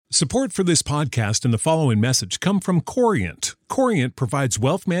Support for this podcast and the following message come from Corient. Corient provides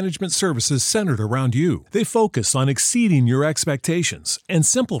wealth management services centered around you. They focus on exceeding your expectations and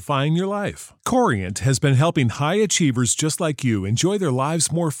simplifying your life. Corient has been helping high achievers just like you enjoy their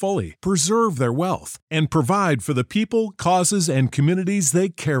lives more fully, preserve their wealth, and provide for the people, causes, and communities they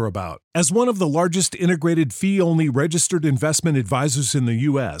care about. As one of the largest integrated fee-only registered investment advisors in the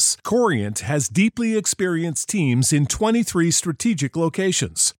U.S., Corient has deeply experienced teams in 23 strategic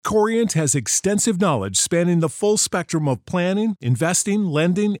locations. Corient has extensive knowledge spanning the full spectrum of planning, investing,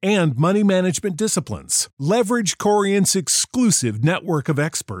 lending, and money management disciplines. Leverage Corient's exclusive network of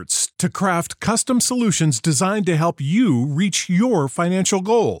experts to craft custom solutions designed to help you reach your financial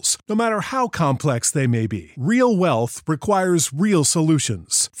goals, no matter how complex they may be. Real wealth requires real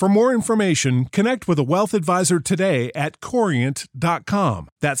solutions. For more information, connect with a wealth advisor today at Corient.com.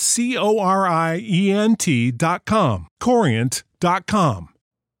 That's Corient.com. Corient.com.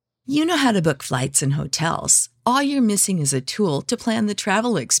 You know how to book flights and hotels. All you're missing is a tool to plan the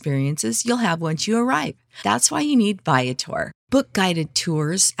travel experiences you'll have once you arrive. That's why you need Viator. Book guided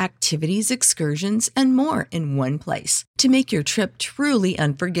tours, activities, excursions, and more in one place to make your trip truly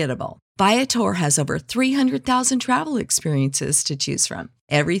unforgettable. Viator has over 300,000 travel experiences to choose from.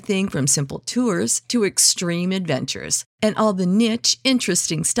 Everything from simple tours to extreme adventures and all the niche,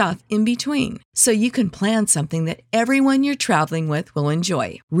 interesting stuff in between. So you can plan something that everyone you're traveling with will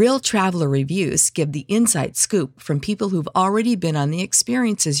enjoy. Real traveler reviews give the inside scoop from people who've already been on the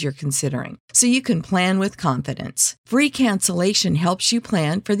experiences you're considering. So you can plan with confidence. Free cancellation helps you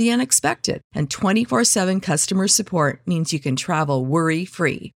plan for the unexpected. And 24/7 customer support means you can travel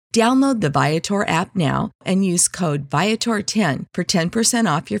worry-free. Download the Viator app now and use code Viator10 for 10%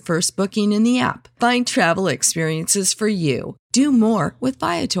 off your first booking in the app. Find travel experiences for you. Do more with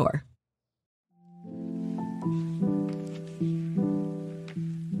Viator.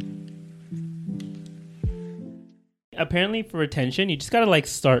 Apparently, for retention, you just gotta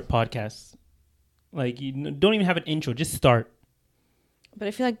start podcasts. You don't even have an intro; just start. But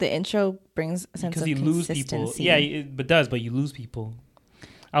I feel like the intro brings a sense of consistency. Because you lose people. Yeah, but you lose people.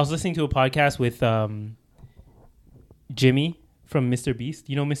 I was listening to a podcast with Jimmy from Mr. Beast.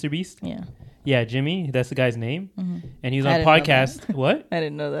 You know Mr. Beast? Yeah. Yeah, Jimmy. That's the guy's name. Mm-hmm. And he was on a podcast. What? I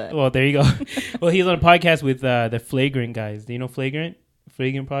didn't know that. Well, there you go. Well, he was on a podcast with the Flagrant guys. Do you know Flagrant?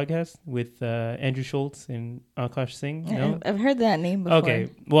 Flagrant podcast with Andrew Schultz and Akash Singh. You know? I've heard that name before. Okay.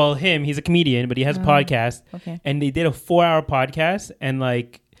 Well, he's a comedian, but he has a podcast. Okay. And they did a 4-hour podcast. And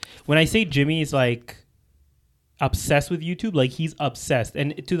when I say Jimmy is obsessed with YouTube, he's obsessed,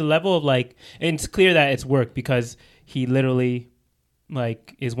 and to the level of and it's clear that it's work because he literally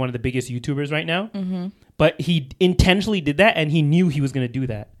is one of the biggest YouTubers right now. Mm-hmm. But he intentionally did that, and he knew he was going to do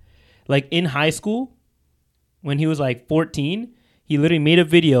that. In high school, when he was 14, he literally made a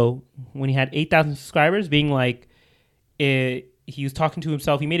video when he had 8,000 subscribers, being he was talking to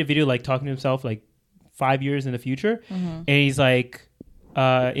himself. He made a video talking to himself 5 years in the future, and he's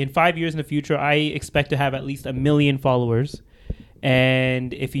in 5 years in the future, I expect to have at least 1 million followers.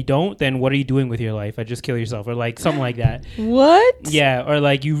 And if you don't, then what are you doing with your life? I just kill yourself, or something like that. What? Yeah, or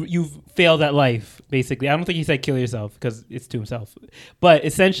you've failed at life, basically. I don't think he said kill yourself because it's to himself. But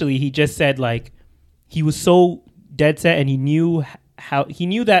essentially, he just said he was so dead set, and he knew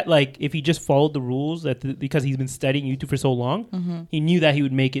that if he just followed the rules because he's been studying YouTube for so long, he knew that he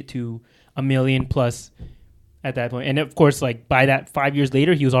would make it to 1 million plus at that point. And of course, by that 5 years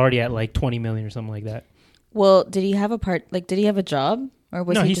later, he was already at 20 million or something like that. Well, did he have did he have a job, or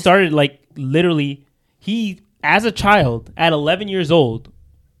was he started literally, as a child at 11 years old,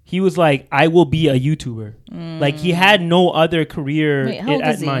 he was I will be a YouTuber. He had no other career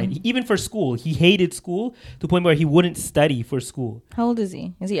at mind. Even for school, he hated school to the point where he wouldn't study for school. How old is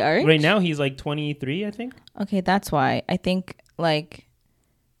he? Is he our age? Right now, he's 23, I think. Okay, that's why I think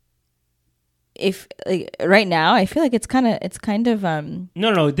if right now, I feel it's kind of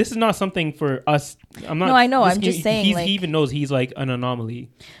no, this is not something for us. I'm not. No, I know. I'm just saying. He even knows he's an anomaly.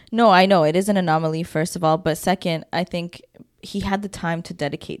 No, I know it is an anomaly. First of all, but second, I think he had the time to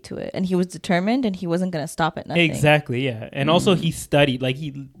dedicate to it, and he was determined, and he wasn't going to stop at nothing. Exactly. Yeah, and also he studied.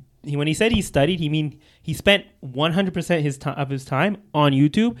 He when he said he studied, he spent 100% of his time on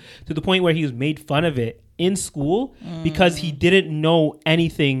YouTube to the point where he was made fun of it in school because he didn't know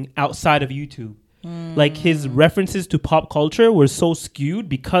anything outside of YouTube. His references to pop culture were so skewed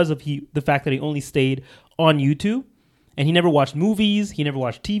because of the fact that he only stayed on YouTube, and he never watched movies, he never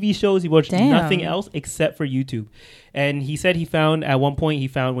watched TV shows, he watched nothing else except for YouTube. And he said at one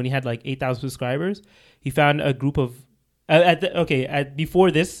point when he had 8,000 subscribers, he found a group of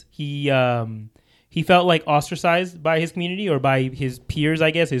before this, he he felt like ostracized by his community or by his peers,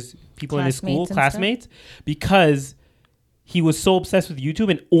 I guess, his people in his school, classmates, because he was so obsessed with YouTube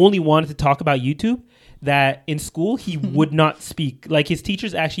and only wanted to talk about YouTube that in school he would not speak. Like his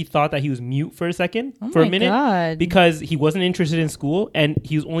teachers actually thought that he was mute for a second, for a minute, because he wasn't interested in school and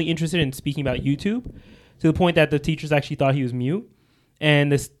he was only interested in speaking about YouTube, to the point that the teachers actually thought he was mute.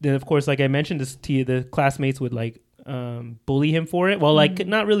 And then of course, like I mentioned, the classmates would like bully him for it. Well, like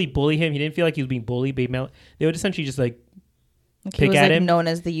not really bully him. He didn't feel like he was being bullied. They would essentially just like pick at him. Known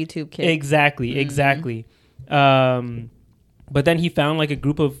as the YouTube kid. Exactly. But then he found like a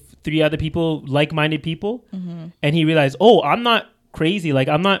group of 3 other people, like-minded people, and he realized, oh, I'm not crazy. Like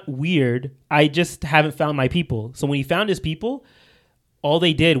I'm not weird. I just haven't found my people. So when he found his people, all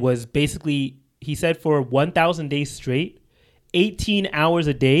they did was basically, he said, for 1,000 days straight, 18 hours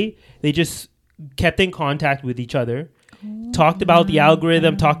a day, they just kept in contact with each other, talked about the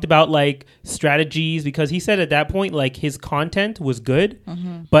algorithm, talked about like strategies, because he said at that point, like his content was good,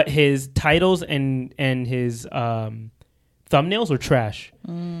 but his titles and his thumbnails were trash.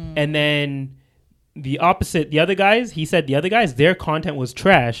 And then the opposite, the other guys, their content was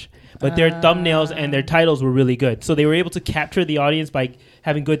trash, but their thumbnails and their titles were really good. So they were able to capture the audience by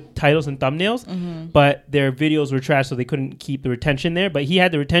having good titles and thumbnails, but their videos were trash, so they couldn't keep the retention there. But he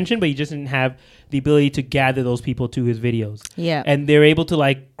had the retention, but he just didn't have the ability to gather those people to his videos. Yeah. And they're able to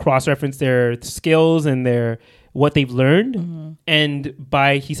like cross-reference their skills and their what they've learned. And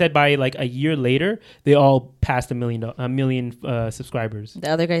he said by like a year later, they all passed a million subscribers. The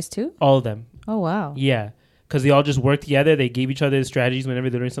other guys too? All of them. Oh, wow. Yeah. Because they all just worked together. They gave each other strategies whenever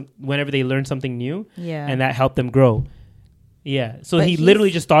they learned something new. Yeah. And that helped them grow. Yeah. So he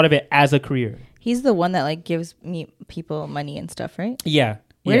literally just thought of it as a career. He's the one that like gives people money and stuff, right? Yeah.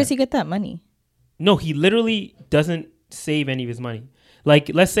 Where does he get that money? No, he literally doesn't save any of his money.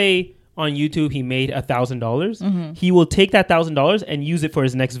 Like, let's say on YouTube he made $1,000. He will take that $1,000 and use it for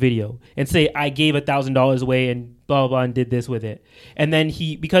his next video and say, I gave $1,000 away and blah, blah, blah, and did this with it. And then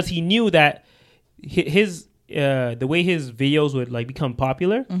because he knew that his the way his videos would like become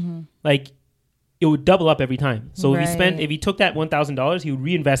popular, like it would double up every time. So if he took that $1,000, he would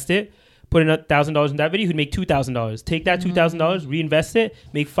reinvest it, put in $1,000 in that video, he'd make $2,000. Take that $2,000, reinvest it,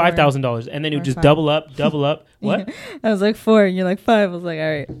 make $5,000, and then it would just double up. What? I was like 4, and you're like 5. I was like, all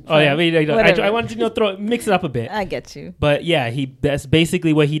right. Oh yeah, I wanted to mix it up a bit. I get you. But yeah, that's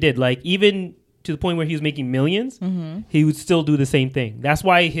basically what he did. Like even to the point where he was making millions, he would still do the same thing. That's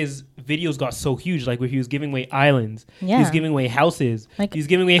why his videos got so huge. Like where he was giving away islands, he was giving away houses, like, he was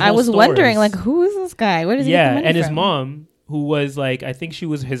giving away whole I was stores. Wondering, like, who is this guy? Where does he get the money and from? his mom, who was like, I think she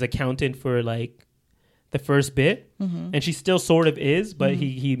was his accountant for like the first bit, and she still sort of is, but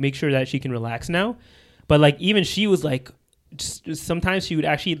he makes sure that she can relax now. But like even she was like, just sometimes she would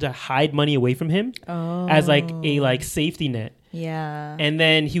actually hide money away from him as like a like safety net. Yeah. And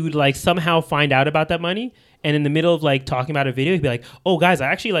then he would like somehow find out about that money, and in the middle of like talking about a video, he'd be like, "Oh guys, I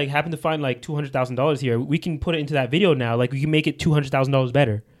actually like happen to find like $200,000 here. We can put it into that video now. Like we can make it $200,000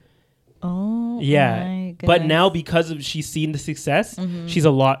 better." Oh yeah. But now because she's seen the success, she's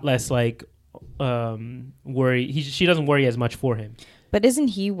a lot less like worried. She doesn't worry as much for him. But isn't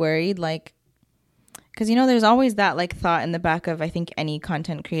he worried, like, because there's always that like thought in the back of I think any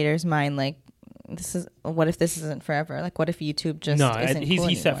content creator's mind, like, what if this isn't forever? Like, what if YouTube just isn't cool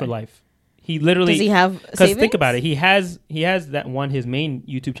he's set for life. He literally, does he have savings? Because think about it, he has that his main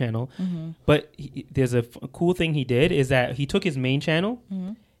YouTube channel, but there's a cool thing he did is that he took his main channel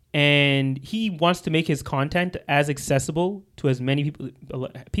and he wants to make his content as accessible to as many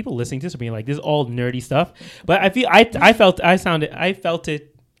people listening to this are being like, this is all nerdy stuff, but I felt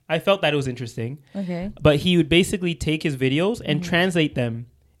that it was interesting. Okay. But he would basically take his videos and translate them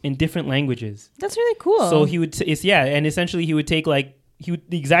in different languages. That's really cool. So he would, and essentially he would take like,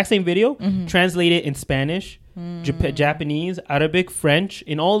 the exact same video, translate it in Spanish, Japanese, Arabic, French,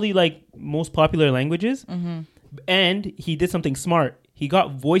 in all the like most popular languages. And he did something smart. He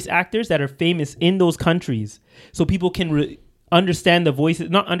got voice actors that are famous in those countries, so people can understand the voices,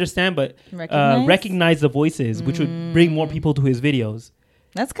 not understand, but recognize the voices, which would bring more people to his videos.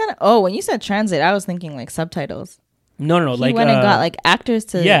 That's kind of, when you said translate, I was thinking like subtitles. No. He went and got like actors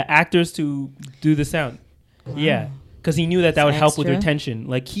to... Yeah, actors to do the sound. Wow. Yeah, because he knew that would help with retention.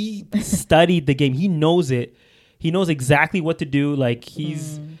 Like he studied the game. He knows it. He knows exactly what to do. Like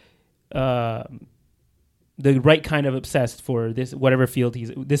he's the right kind of obsessed for this, whatever field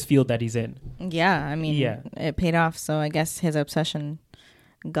this field that he's in. Yeah, I mean, it paid off. So I guess his obsession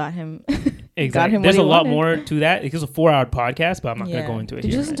got him Exactly. him There's what a he lot wanted. more to that. It's a 4-hour podcast, but I'm not gonna go into it.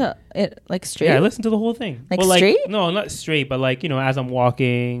 Did you here, listen right? to it like straight? Yeah, I listened to the whole thing. Like straight? No, not straight, but like, as I'm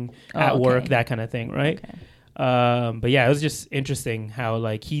walking at okay. work, that kind of thing, right? Okay. But yeah, it was just interesting how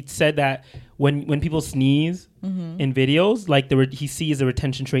like he said that when people sneeze in videos, like he sees the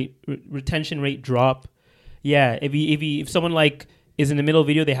retention rate drop. Yeah, if someone like is in the middle of a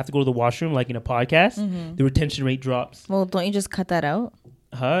video, they have to go to the washroom, like in a podcast, the retention rate drops. Well, don't you just cut that out?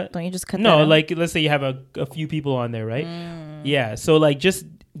 Huh? Don't you just cut that No, out? like let's say you have a few people on there, right? Yeah, so like just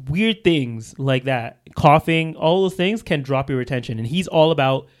weird things like that, coughing, all those things can drop your retention, and he's all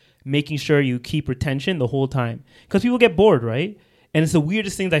about making sure you keep retention the whole time because people get bored, right? And it's the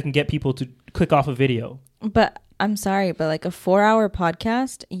weirdest thing that can get people to click off a video. But I'm sorry, but like a 4-hour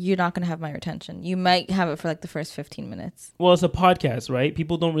podcast, you're not going to have my retention. You might have it for like the first 15 minutes. Well, it's a podcast, right?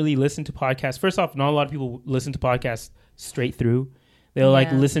 People don't really listen to podcasts. First off, not a lot of people listen to podcasts straight through. They'll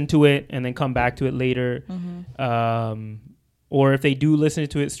like listen to it and then come back to it later. Or if they do listen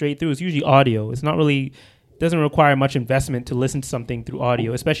to it straight through, it's usually audio. It's not really, doesn't require much investment to listen to something through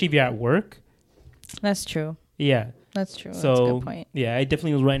audio, especially if you're at work. That's true. Yeah. That's true. So, that's a good point. Yeah, I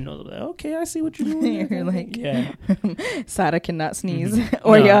definitely was writing, okay, I see what you're doing. You're like, yeah. Sada cannot sneeze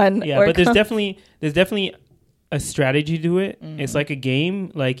or yawn. Yeah, or but there's definitely a strategy to it. It's like a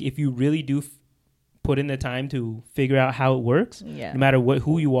game. Like if you really do put in the time to figure out how it works, no matter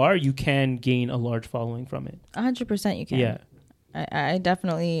who you are, you can gain a large following from it. 100% you can. Yeah. I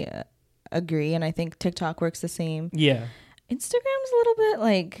definitely agree, and I think TikTok works the same. Yeah. Instagram's a little bit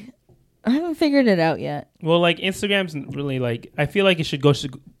like, I haven't figured it out yet. Well, like Instagram's really like, I feel like it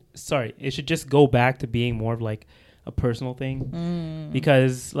should just go back to being more of like a personal thing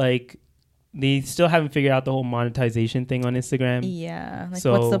because like they still haven't figured out the whole monetization thing on Instagram. Yeah. Like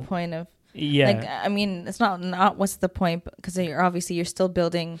So, what's the point of, yeah. like, I mean, it's not what's the point, because you're still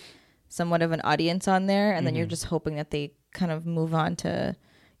building somewhat of an audience on there, and then you're just hoping that they kind of move on to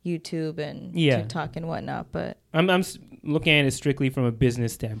YouTube and TikTok and whatnot. But I'm looking at it strictly from a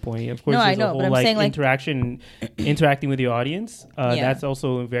business standpoint. Of course, No, there's I know, a whole but I'm like saying, like, interacting with your audience. Yeah. That's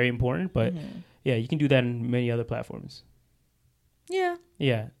also very important. But yeah, you can do that in many other platforms. yeah.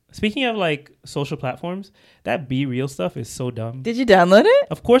 Yeah. Speaking of like social platforms, that Be Real stuff is so dumb. Did you download it?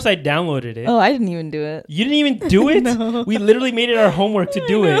 Of course, I downloaded it. Oh, I didn't even do it. You didn't even do it? No. We literally made it our homework to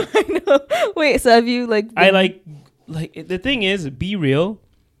do it. I know. Wait, so have you like? I like the thing is, Be Real.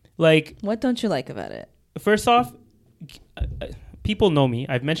 Like, What don't you like about it? first off, people know me.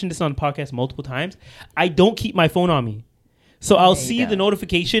 I've mentioned this on the podcast multiple times. I don't keep my phone on me. So I'll see the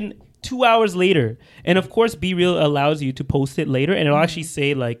notification 2 hours later. And of course, Be Real allows you to post it later. And it'll actually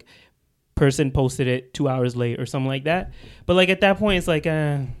say like, person posted it 2 hours late or something like that. But like at that point, it's like,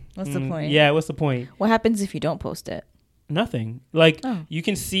 What's the point? Yeah, what's the point? What happens if you don't post it? Nothing. Like Oh. you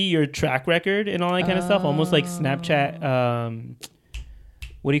can see your track record and all that kind of stuff. Almost like Snapchat.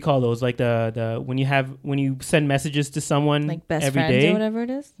 What do you call those? Like the when you send messages to someone Like best every friends day. or whatever it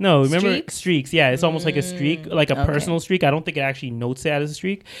is? No, remember Streaks? streaks? Yeah, it's almost like a streak, like a okay. personal streak. I don't think it actually notes it as a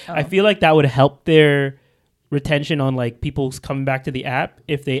streak. Oh. I feel like that would help their retention on like people coming back to the app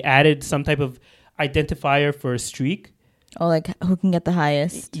if they added some type of identifier for a streak. Oh, like who can get the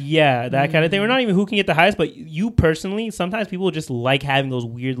highest? Yeah, that kind of thing. Or not even who can get the highest, but you personally, sometimes people just like having those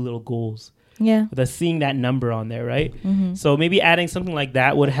weird little goals. Yeah. The seeing that number on there, right? So maybe adding something like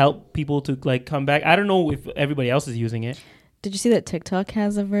that would help people to like come back. I don't know if everybody else is using it. Did you see that TikTok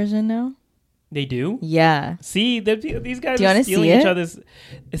has a version now? They do. Yeah. See, these guys Do you are wanna stealing see each it? other's.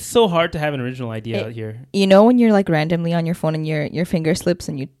 It's so hard to have an original idea out here. You know when you're like randomly on your phone and your finger slips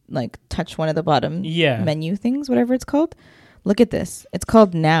and you like touch one of the bottom menu things, whatever it's called? Look at this. It's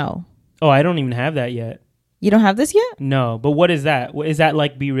called Now. Oh, I don't even have that yet. You don't have this yet? No, but what is that? Is that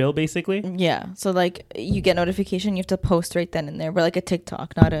like Be Real, basically? Yeah. So like you get notification, you have to post right then and there, but like a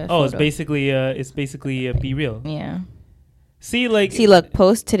TikTok, not a photo. It's basically Be Real. Yeah. See, look,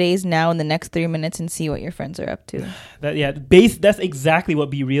 post today's Now in the next 3 minutes and see what your friends are up to. That's exactly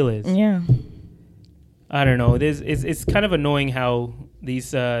what Be Real is. Yeah. I don't know. It's kind of annoying how these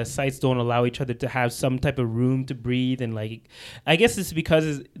sites don't allow each other to have some type of room to breathe, and like, I guess it's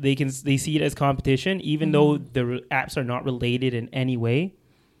because they see it as competition, even though the apps are not related in any way.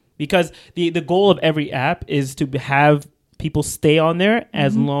 Because the goal of every app is to have people stay on there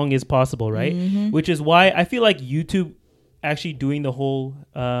as long as possible, right? Which is why I feel like YouTube actually doing the whole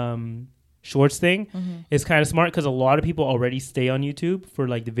shorts thing is kind of smart, because a lot of people already stay on YouTube for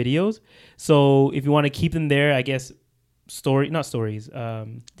like the videos. So if you want to keep them there, I guess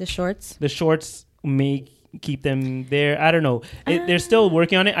The shorts may keep them there. I don't know. They're still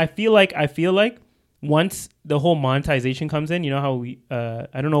working on it. I feel like once the whole monetization comes in, you know how we,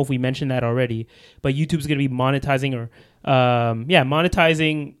 I don't know if we mentioned that already, but YouTube's going to be monetizing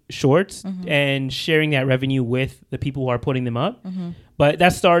monetizing shorts and sharing that revenue with the people who are putting them up. But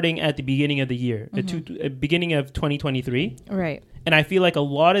that's starting at the beginning of the year, beginning of 2023. Right. And I feel like a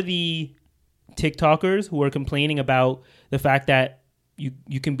lot of the TikTokers who are complaining about the fact that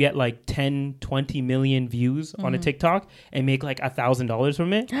you can get like 10, 20 million views on a TikTok and make like $1,000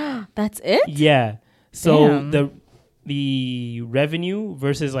 from it. That's it? Yeah. So Damn. the revenue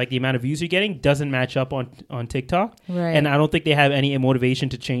versus like the amount of views you're getting doesn't match up on TikTok. Right. And I don't think they have any motivation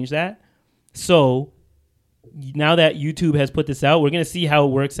to change that. So now that YouTube has put this out, we're going to see how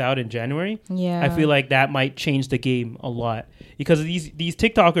it works out in January. Yeah. I feel like that might change the game a lot because these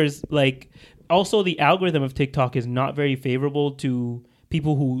TikTokers, like, also the algorithm of TikTok is not very favorable to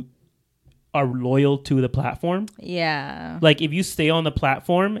people who are loyal to the platform. Yeah. Like if you stay on the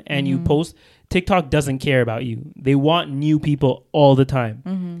platform and you post, TikTok doesn't care about you. They want new people all the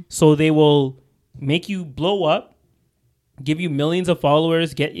time. So they will make you blow up, give you millions of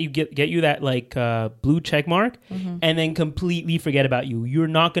followers, get you that like blue check mark, and then completely forget about you. You're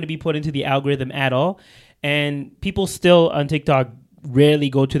not going to be put into the algorithm at all. And people still on TikTok rarely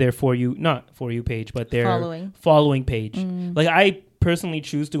go to their not For You page, but their following page. Like I personally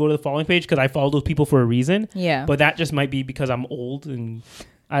choose to go to the following page because I follow those people for a reason. Yeah. But that just might be because I'm old and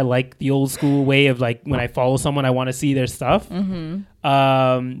I like the old school way of like when I follow someone, I want to see their stuff.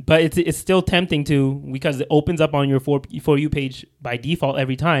 But it's still tempting to, because it opens up on your For You page by default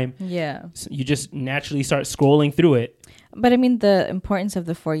every time. Yeah. So you just naturally start scrolling through it. But I mean, the importance of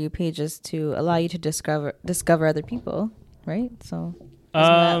the For You page is to allow you to discover other people, right? So isn't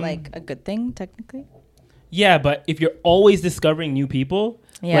that like a good thing technically? Yeah, but if you're always discovering new people,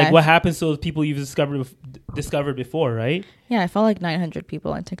 like what happens to those people you've discovered before, right? Yeah, I follow like 900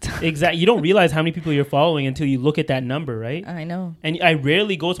 people on TikTok. Exactly. You don't realize how many people you're following until you look at that number, right? I know. And I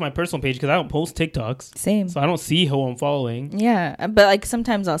rarely go to my personal page because I don't post TikToks. Same. So I don't see who I'm following. Yeah, but like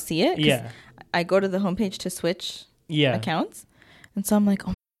sometimes I'll see it. Yeah. I go to the homepage to switch accounts. And so I'm like,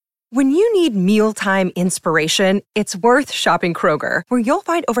 oh. When you need mealtime inspiration, it's worth shopping Kroger, where you'll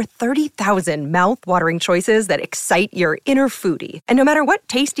find over 30,000 mouth-watering choices that excite your inner foodie. And no matter what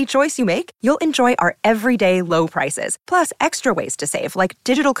tasty choice you make, you'll enjoy our everyday low prices, plus extra ways to save, like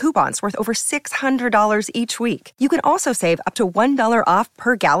digital coupons worth over $600 each week. You can also save up to $1 off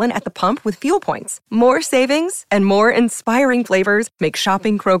per gallon at the pump with fuel points. More savings and more inspiring flavors make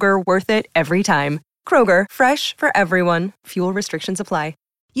shopping Kroger worth it every time. Kroger, fresh for everyone. Fuel restrictions apply.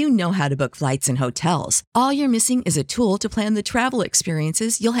 You know how to book flights and hotels. All you're missing is a tool to plan the travel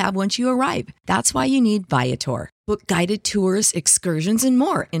experiences you'll have once you arrive. That's why you need Viator. Book guided tours, excursions, and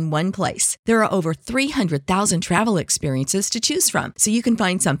more in one place. There are over 300,000 travel experiences to choose from, so you can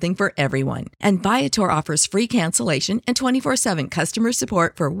find something for everyone. And Viator offers free cancellation and 24/7 customer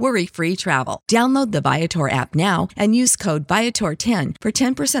support for worry-free travel. Download the Viator app now and use code Viator10 for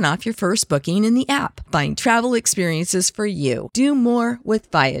 10% off your first booking in the app. Find travel experiences for you. Do more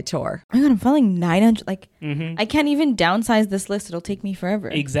with Viator. Oh my God, I'm following 900. Like, I can't even downsize this list. It'll take me forever.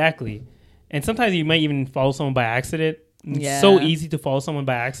 Exactly. And sometimes you might even follow someone by accident. It's so easy to follow someone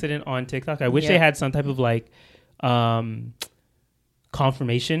by accident on TikTok. I wish they had some type of like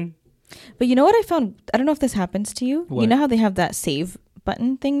confirmation. But you know what I found? I don't know if this happens to you. What? You know how they have that save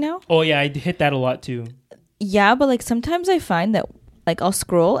button thing now? Oh yeah, I hit that a lot too. Yeah, but like sometimes I find that like I'll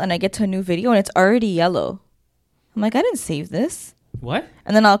scroll and I get to a new video and it's already yellow. I'm like, I didn't save this. What?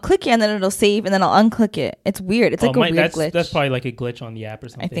 And then I'll click it and then it'll save and then I'll unclick it. It's weird. It's like a weird glitch. That's probably like a glitch on the app or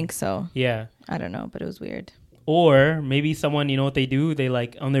something. I think so. Yeah. I don't know, but it was weird. Or maybe someone, you know what they do? They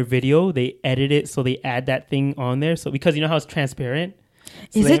like on their video, they edit it so they add that thing on there. So because you know how it's transparent?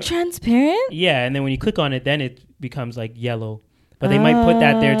 So Is it transparent? Yeah. And then when you click on it, then it becomes like yellow. But they might put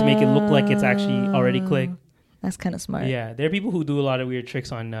that there to make it look like it's actually already clicked. That's kind of smart. Yeah. There are people who do a lot of weird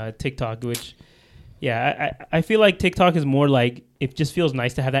tricks on TikTok, which... Yeah, I feel like TikTok is more like, it just feels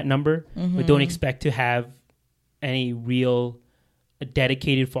nice to have that number, but don't expect to have any real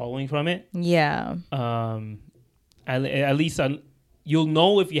dedicated following from it. Yeah. At least you'll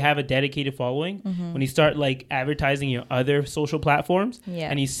know if you have a dedicated following when you start like advertising your other social platforms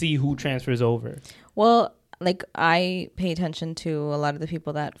and you see who transfers over. Well, like I pay attention to a lot of the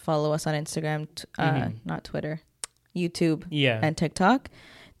people that follow us on Instagram, not Twitter, YouTube and TikTok.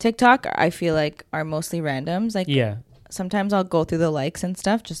 TikTok, I feel like, are mostly randoms. Like, sometimes I'll go through the likes and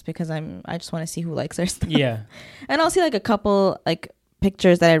stuff just because I just want to see who likes their stuff. Yeah. And I'll see like a couple like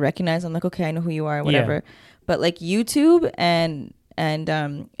pictures that I recognize. I'm like, okay, I know who you are, whatever. Yeah. But like YouTube and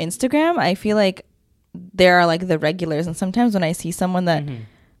Instagram, I feel like there are like the regulars. And sometimes when I see someone that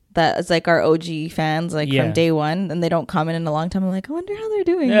that is like our OG fans, like from day one, and they don't comment in a long time. I'm like, I wonder how they're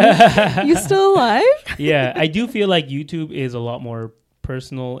doing. You still alive? Yeah, I do feel like YouTube is a lot more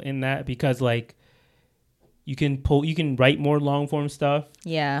personal in that, because like you can write more long form stuff.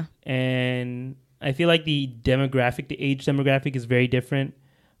 Yeah, and I feel like the age demographic is very different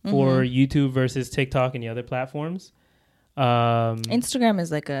for YouTube versus TikTok and the other platforms. Instagram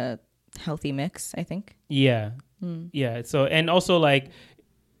is like a healthy mix, I think. Yeah. Yeah. So, and also like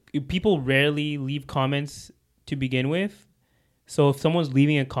people rarely leave comments to begin with. So if someone's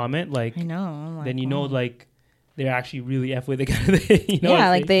leaving a comment, like, I know, like, then you know, like they're actually really F with the kind of thing. You know, yeah,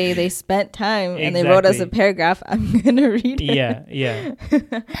 like they spent time and they wrote us a paragraph. I'm gonna read it. Yeah, yeah.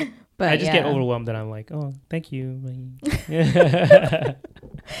 But I just get overwhelmed and I'm like, oh, thank you.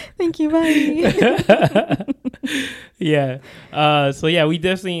 Thank you, bye. Yeah. So yeah, we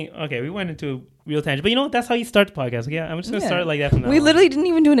definitely we went into real tangent, but you know that's how you start the podcast. Okay, I'm just gonna start it like that from now on. Literally didn't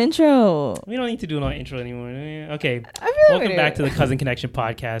even do an intro. We don't need to do an intro anymore. Okay. Welcome back to the Cousin Connection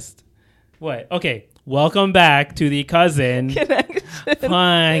podcast. What? Okay. Welcome back to the Cousin Connection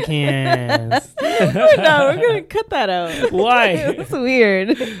podcast. No, we're gonna cut that out. Why? It's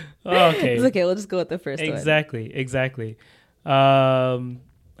weird. Okay. It's okay. We'll just go with the first one. Exactly.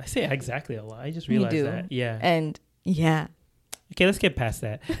 I say exactly a lot. I just realized that. Yeah. And yeah. Okay, let's get past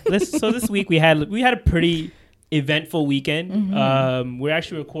that. So this week we had a pretty eventful weekend. We're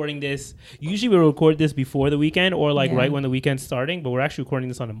actually recording this. Usually we record this before the weekend or right when the weekend's starting, but we're actually recording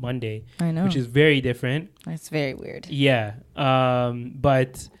this on a Monday. I know. Which is very different. That's very weird. Yeah.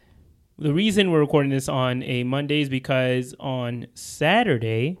 But the reason we're recording this on a Monday is because on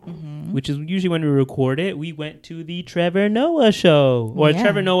Saturday, which is usually when we record it, we went to the Trevor Noah show. Or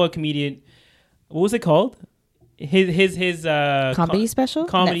Trevor Noah comedian. What was it called? His comedy special?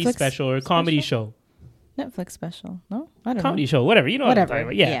 Comedy Netflix special or comedy show. Netflix special. No? I don't comedy know. show. Whatever. You know whatever. what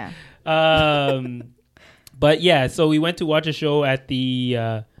I'm talking about. Yeah. But yeah, so we went to watch a show at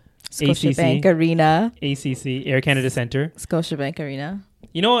the Scotiabank Arena. ACC, Air Canada Center. Scotiabank Arena.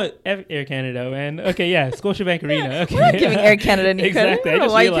 You know what? Air Canada, man. Okay, yeah, Scotiabank Arena. Okay. We're not giving Air Canada any credit. Exactly. I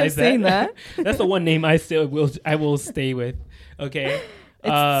just why realized you keep saying that. That's the one name I will stay with. Okay. It's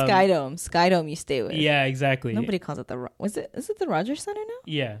Skydome. Skydome you stay with. Yeah, exactly. Nobody calls it is it the Rogers Center now?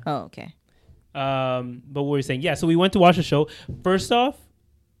 Yeah. Oh, okay. But what were you saying? Yeah, so we went to watch the show. First off,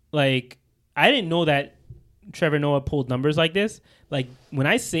 like, I didn't know that Trevor Noah pulled numbers like this. Like, when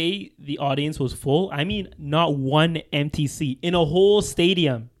I say the audience was full, I mean not one empty seat in a whole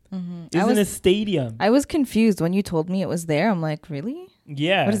stadium. It was in a stadium. I was confused when you told me it was there. I'm like, really?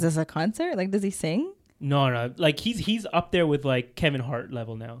 Yeah. What is this, a concert? Like, does he sing? No. Like, he's up there with, like, Kevin Hart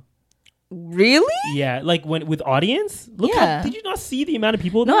level now. Really? Yeah. Like, with audience? Look did you not see the amount of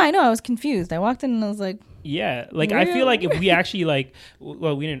people there? No, I know. I was confused. I walked in and I was like... Yeah. Like, really? I feel like if we actually, like...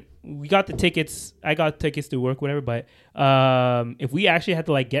 Well, we got the tickets. I got tickets to work, whatever. But if we actually had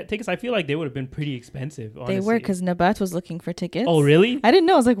to, like, get tickets, I feel like they would have been pretty expensive, honestly. They were, because Nabat was looking for tickets. Oh, really? I didn't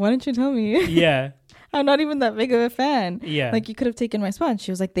know. I was like, why didn't you tell me? Yeah. I'm not even that big of a fan. Yeah. Like, you could have taken my spot. And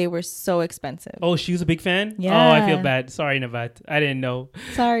she was like, they were so expensive. Oh, she was a big fan? Yeah. Oh, I feel bad. Sorry, Nabat. I didn't know.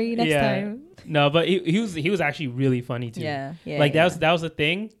 Sorry, next time. No, but he was actually really funny too. Yeah. Like that was the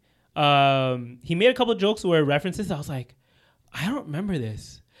thing. He made a couple of jokes where references. I was like, I don't remember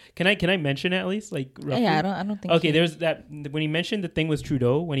this. Can I mention it at least? Like roughly? Yeah, I don't think. Okay, there's that when he mentioned the thing with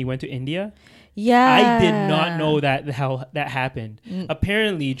Trudeau when he went to India. Yeah, I did not know how that happened.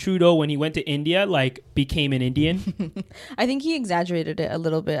 Apparently, Trudeau, when he went to India, like became an Indian. I think he exaggerated it a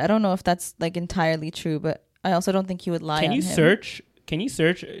little bit. I don't know if that's like entirely true, but I also don't think he would lie. Can you search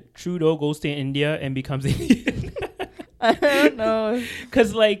Trudeau goes to India and becomes Indian? I don't know.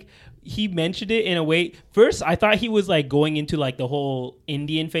 Because like he mentioned it in a way. First, I thought he was like going into like the whole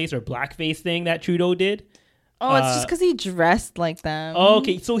Indian face or blackface thing that Trudeau did. Oh, it's just because he dressed like them. Oh,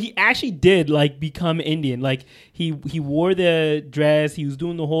 okay, so he actually did like become Indian. Like he wore the dress. He was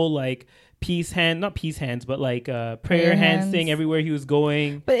doing the whole like not peace hands, but like prayer hands thing everywhere he was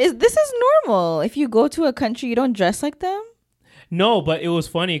going. But this is normal. If you go to a country, you don't dress like them. No, but it was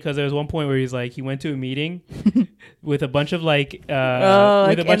funny because there was one point where he's like he went to a meeting with a bunch of like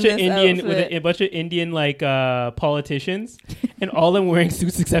a bunch of Indian like politicians, and all of them wearing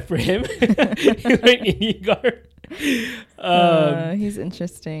suits except for him. He's wearing Indian garb. He's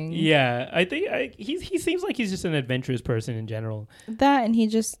interesting. Yeah, I think he seems like he's just an adventurous person in general. That, and he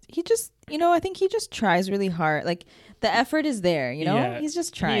just I think he just tries really hard. Like the effort is there, Yeah, he's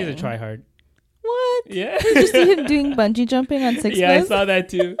just trying. He's a try hard. What? Yeah. Did you see him doing bungee jumping on Six Flags? Yeah, I saw that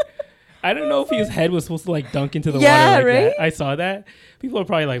too. I don't know if his head was supposed to like dunk into the water like right? that. I saw that. People are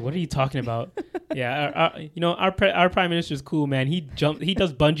probably like, "What are you talking about?" Yeah, our prime minister is cool, man. He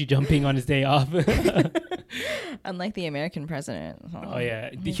does bungee jumping on his day off. Unlike the American president. Oh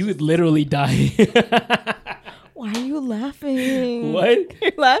yeah, he would literally die. Why are you laughing? What?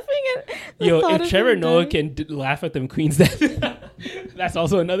 You're laughing at the Yo, thought if of Trevor him Noah dying? can laugh at them Queens death, that's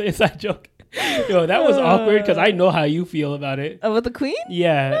also another inside joke. Yo, that was awkward because I know how you feel about it. About the Queen?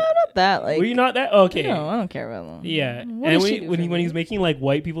 Yeah. No, not that. Like, were you not that? Okay. No, I don't care about them. Yeah. What And does she do when for he me? was making like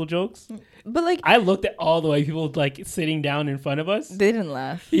white people jokes, But like, I looked at all the white people like sitting down in front of us. they didn't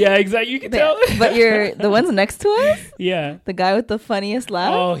laugh. Yeah, exactly. You can tell. But you're the ones next to us. Yeah. The guy with the funniest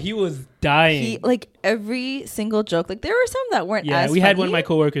laugh. Oh, he was dying. He like every single joke. Like there were some that weren't yeah, as we had one of funny. my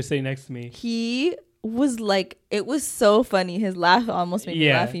coworkers sitting next to me. He was like, it was so funny. His laugh almost made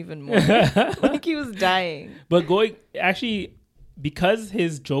me laugh even more. Like he was dying. But actually, because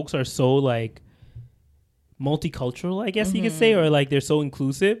his jokes are so like multicultural, I guess you could say, or like they're so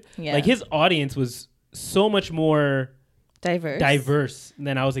inclusive. Yeah. Like his audience was so much more diverse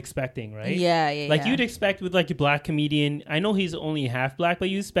than I was expecting, right? Yeah. Like you'd expect with like a black comedian. I know he's only half black,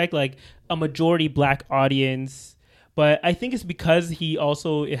 but you expect like a majority black audience. But I think it's because he's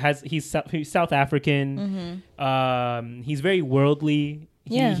South African. He's very worldly.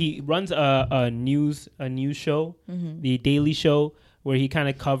 He runs a news show, the Daily Show, where he kind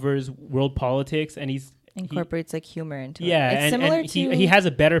of covers world politics, and he incorporates like humor into it. Yeah, It's similar to he has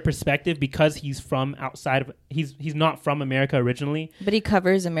a better perspective because he's from outside of he's not from America originally. But he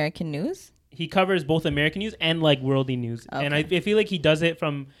covers American news. He covers both American news and like worldly news, and I feel like he does it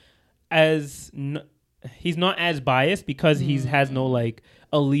from he's not as biased because he has no like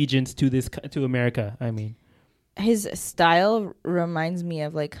allegiance to America. I mean, his style reminds me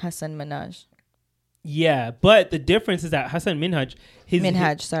of like Hassan Minhaj. Yeah, but the difference is that Hassan Minhaj, his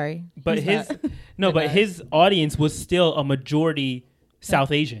audience was still a majority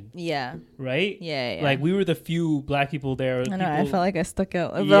South Asian. Yeah. Right? Yeah. Like we were the few black people there. I know. I felt like I stuck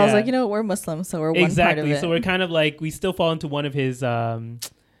out, but I was like, we're Muslims, so we're one part of it. So we're kind of like we still fall into one of his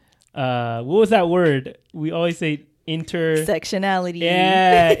what was that word? We always say intersectionality.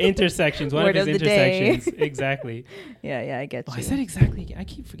 Yeah, intersections. One Word of his intersections. Exactly. Yeah, I get you. I said exactly. I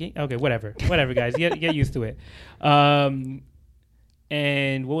keep forgetting. Okay, whatever, guys. Get used to it. And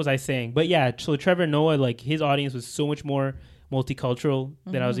what was I saying? But yeah, so Trevor Noah, like his audience was so much more multicultural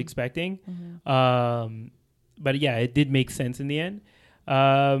than I was expecting. But yeah, it did make sense in the end.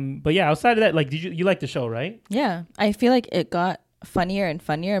 But yeah, outside of that, like, did you like the show, right? Yeah, I feel like it got funnier and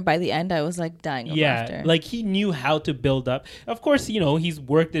funnier, and by the end I was like dying of laughter. Like he knew how to build up. Of course, he's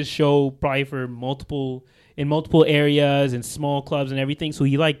worked this show probably for multiple areas and small clubs and everything, so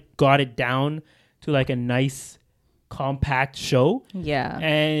he like got it down to like a nice compact show. Yeah.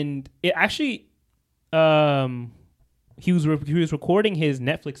 And it actually he was recording his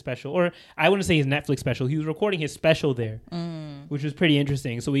Netflix special, or I wouldn't say his Netflix special, he was recording his special there, which was pretty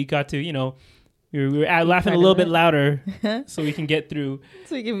interesting. So we got to we were laughing a little bit louder so we can get through.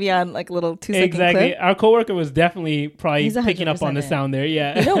 So we can be on like a little 2-second clip. Our coworker was definitely probably He's picking up on the sound there.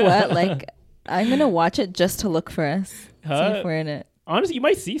 Yeah. You know what? Like, I'm going to watch it just to look for us. See if we're in it. Honestly, you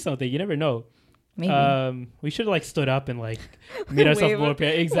might see something. You never know. Maybe. We should have like stood up and like made ourselves more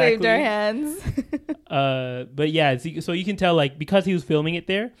prepared. Exactly. Waved our hands. But yeah, so you can tell like because he was filming it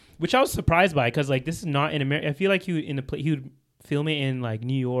there, which I was surprised by because like this is not in America. I feel like he would film it in like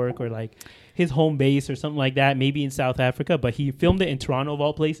New York or like his home base or something like that, maybe in South Africa, but he filmed it in Toronto of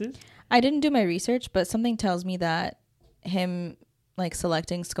all places. I didn't do my research, but something tells me that him like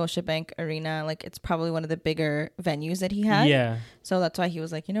selecting Scotiabank Arena, like it's probably one of the bigger venues that he had. Yeah. So that's why he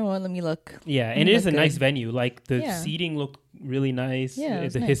was like, you know what, let me look. Yeah, and it is a nice venue. Like the seating looked really nice. Yeah,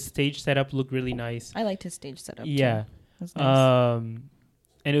 his stage setup looked really nice. I liked his stage setup. Yeah. Too. It was nice.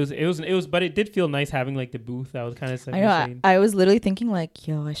 And it was, but it did feel nice having like the booth. I was kind of. I know. I was literally thinking like,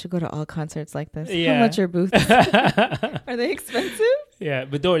 yo, I should go to all concerts like this. Yeah. How much are booths? Are they expensive? Yeah,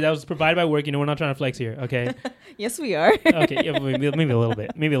 but that was provided by work. We're not trying to flex here, okay? Yes, we are. Okay, yeah, maybe a little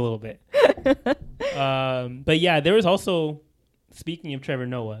bit. But yeah, there was also, speaking of Trevor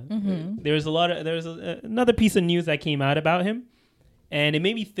Noah, there was another piece of news that came out about him, and it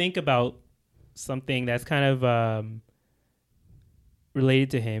made me think about something that's kind of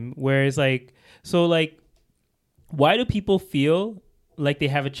related to him, where it's like, so like, why do people feel like they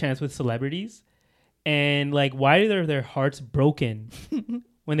have a chance with celebrities, and like why are their hearts broken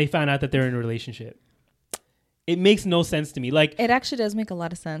when they find out that they're in a relationship? It makes no sense to me. Like, it actually does make a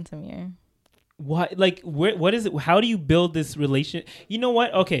lot of sense, Amir. What, like, what is it? How do you build this relationship? You know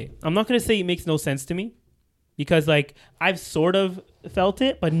what? Okay, I'm not gonna say it makes no sense to me, because like I've sort of felt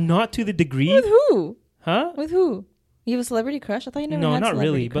it, but not to the degree. With who? Huh? With who? You have a celebrity crush? I thought you never had not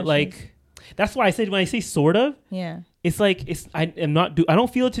really. crushes. But like, that's why I said when I say sort of, it's like I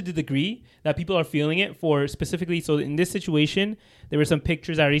don't feel it to the degree that people are feeling it for specifically. So in this situation, there were some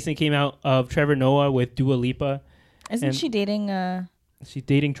pictures that recently came out of Trevor Noah with Dua Lipa. Isn't she dating? She's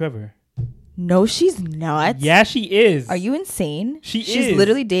dating Trevor. No, she's not. Yeah, she is. Are you insane? She's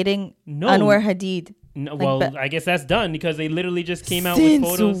literally dating Anwar Hadid. No, well, I guess that's done because they literally just came out with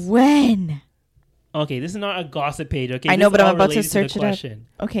photos. Since when? Okay, this is not a gossip page. Okay, I know, but I'm about to search it up.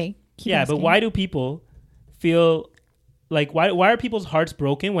 Okay. Yeah, but why do people feel like why are people's hearts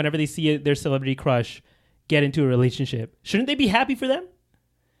broken whenever they see their celebrity crush get into a relationship? Shouldn't they be happy for them?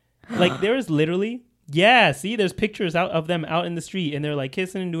 Like there is literally, see, there's pictures of them out in the street and they're like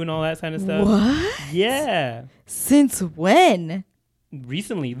kissing and doing all that kind of stuff. What? Yeah. Since when?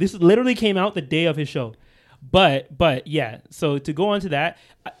 Recently. This literally came out the day of his show. But yeah, so to go on to that,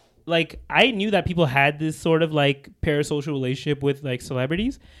 I knew that people had this sort of like parasocial relationship with like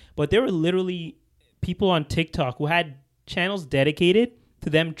celebrities, but there were literally people on TikTok who had channels dedicated to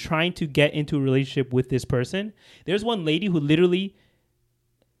them trying to get into a relationship with this person. There's one lady who literally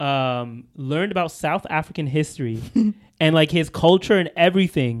learned about South African history and like his culture and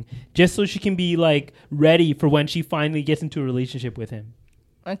everything just so she can be like ready for when she finally gets into a relationship with him.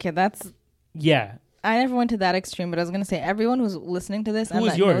 Okay, that's... Yeah. I never went to that extreme, but I was going to say everyone who's listening to this and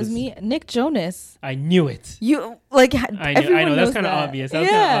that knows me, Nick Jonas. I knew it. You like I know that's kind of obvious. That was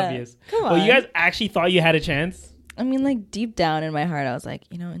kind of obvious. Come on. Well, you guys actually thought you had a chance? I mean, like deep down in my heart, I was like,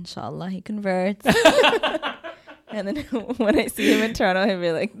 inshallah, he converts. And then when I see him in Toronto, he'll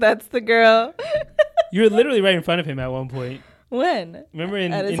be like, that's the girl. You were literally right in front of him at one point. When? Remember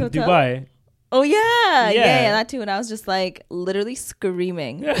in Dubai? Oh, yeah, that too. And I was just like literally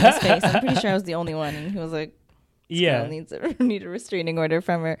screaming in his face. I'm pretty sure I was the only one. And he was like, girl need a restraining order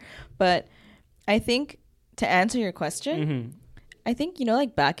from her. But I think to answer your question, I think,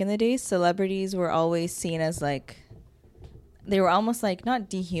 like back in the days, celebrities were always seen as like, they were almost like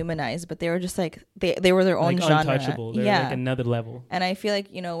not dehumanized, but they were just like they were their own like genre. Untouchable. They're like another level. And I feel like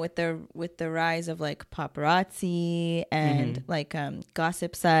with the rise of like paparazzi and like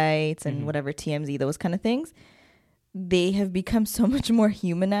gossip sites and whatever TMZ, those kind of things, they have become so much more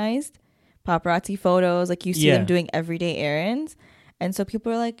humanized. Paparazzi photos, like you see them doing everyday errands, and so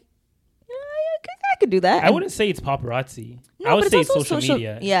people are like, I could do that. I wouldn't say it's paparazzi. No, I would say it's social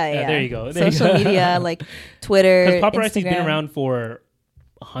media. Yeah. There you go. Social media, like Twitter, because paparazzi's Instagram. been around for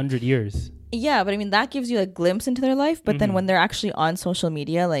 100 years. Yeah, but I mean, that gives you a glimpse into their life. But then when they're actually on social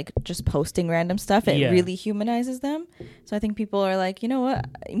media, like just posting random stuff, it really humanizes them. So I think people are like, you know what?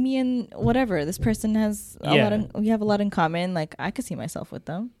 Me and whatever, this person has we have a lot in common. Like, I could see myself with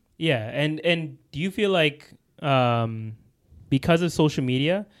them. Yeah. And do you feel like because of social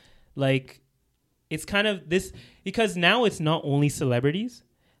media, like, it's kind of this, because now it's not only celebrities.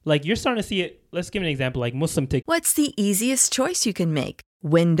 Like you're starting to see it. Let's give an example, like Muslim TikTok. What's the easiest choice you can make?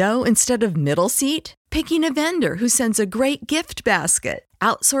 Window instead of middle seat? Picking a vendor who sends a great gift basket?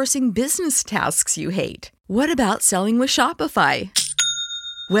 Outsourcing business tasks you hate? What about selling with Shopify?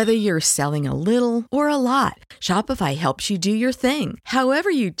 Whether you're selling a little or a lot, Shopify helps you do your thing, however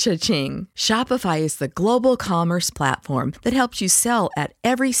you cha-ching. Shopify is the global commerce platform that helps you sell at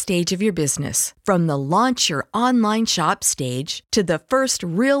every stage of your business. From the launch your online shop stage to the first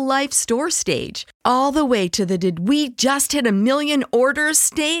real-life store stage, all the way to the did we just hit 1 million orders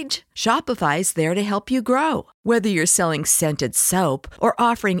stage. Shopify's there to help you grow. Whether you're selling scented soap or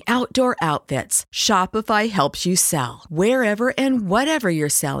offering outdoor outfits, Shopify helps you sell. Wherever and whatever you're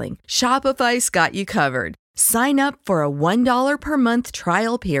selling, Shopify's got you covered. Sign up for a $1 per month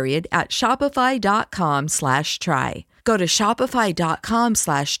trial period at shopify.com/try. Go to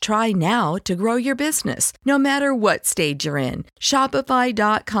shopify.com/try now to grow your business, no matter what stage you're in.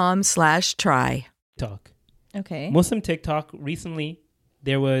 Shopify.com/try. Talk. Okay. Muslim TikTok recently.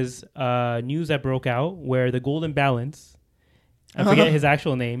 There was news that broke out where the Golden Balance, I forget his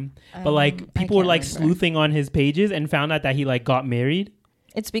actual name, but like people were like sleuthing on his pages and found out that he like got married.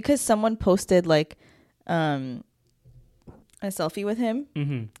 It's because someone posted like a selfie with him,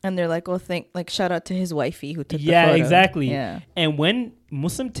 and they're like, "Oh, shout out to his wifey who took the photo." Exactly. Yeah. And when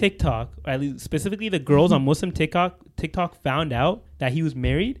Muslim TikTok, or at least specifically the girls on Muslim TikTok found out that he was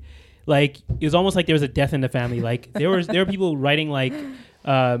married, like it was almost like there was a death in the family. Like there were people writing like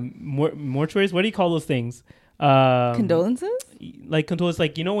mortuaries. What do you call those things? Condolences? Like condolences,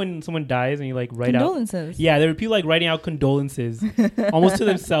 like when someone dies and you like write condolences. out. Yeah, there were people like writing out condolences, almost to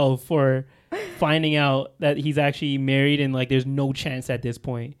themselves for finding out that he's actually married and like there's no chance at this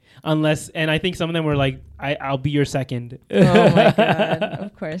point unless, and I think some of them were like, I'll be your second. Oh my God.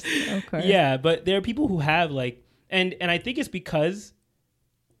 Of course. Yeah, but there are people who have like, and I think it's because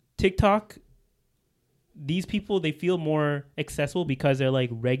TikTok, these people, they feel more accessible because they're like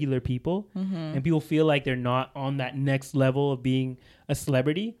regular people, and people feel like they're not on that next level of being a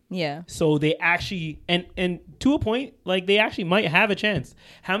celebrity. Yeah. So they actually, and to a point, like they actually might have a chance.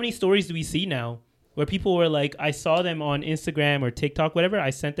 How many stories do we see now where people were like, I saw them on Instagram or TikTok, whatever, I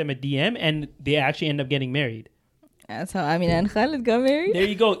sent them a DM and they actually end up getting married. That's how Amina and Khalid got married. There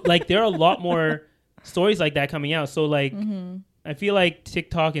you go. Like there are a lot more stories like that coming out. So like, I feel like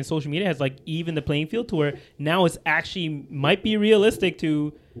TikTok and social media has like even the playing field to where now it's actually might be realistic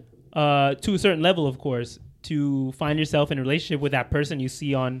to a certain level, of course, to find yourself in a relationship with that person you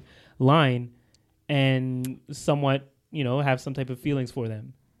see online and somewhat, you know, have some type of feelings for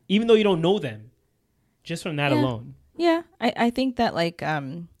them, even though you don't know them, just from that alone. Yeah, I think that like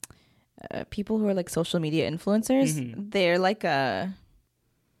people who are like social media influencers, they're like I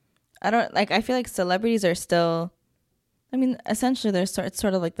feel like celebrities are still, I mean, essentially it's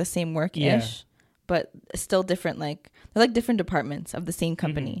sort of like the same work-ish, but still different. Like they're like different departments of the same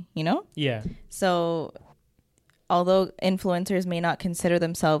company, you know? Yeah. So although influencers may not consider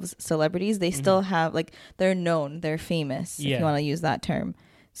themselves celebrities, they still have like, they're known, they're famous, if you want to use that term.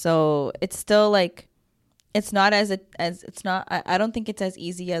 So it's still like, it's not I don't think it's as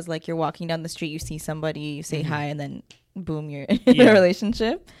easy as like you're walking down the street, you see somebody, you say hi, and then boom, you're in a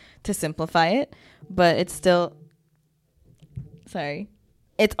relationship, to simplify it. But it's still, sorry,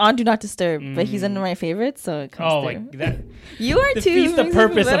 it's on Do Not Disturb, but he's under my favorites, so it comes through. Like that. You are too. Defeats the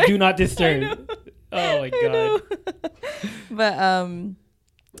purpose of Do Not Disturb. Oh my God. But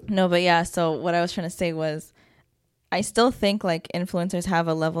no, but yeah. So what I was trying to say was, I still think like influencers have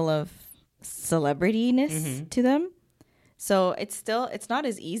a level of celebrityness to them. So it's not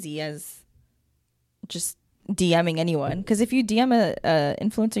as easy as just DMing anyone. Because if you DM a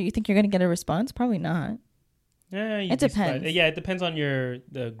influencer, you think you're gonna get a response? Probably not. It depends. Yeah, it depends on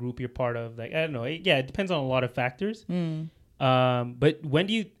the group you're part of. Like I don't know. It depends on a lot of factors. But when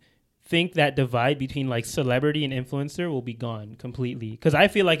do you think that divide between like celebrity and influencer will be gone completely? Because I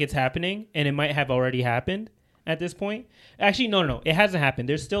feel like it's happening, and it might have already happened at this point. Actually, no, it hasn't happened.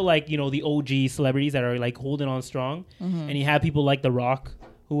 There's still like, you know, the OG celebrities that are like holding on strong, and you have people like The Rock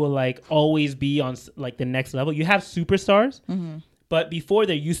who will like always be on like the next level. You have superstars, but before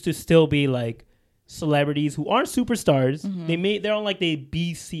there used to still be like celebrities who aren't superstars. They're on like the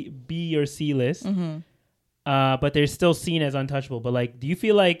B or C list, but they're still seen as untouchable. But like, do you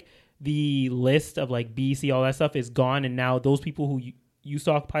feel like the list of like B, C, all that stuff is gone, and now those people who you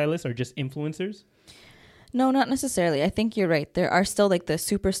stockpile list are just influencers? No, not necessarily. I think you're right. There are still like the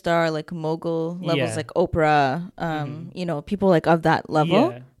superstar, like mogul levels, like Oprah, you know, people like of that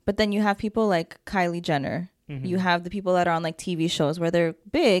level. But then you have people like Kylie Jenner. You have the people that are on like TV shows where they're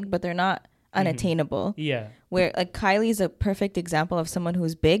big, but they're not unattainable. Where like Kylie's a perfect example of someone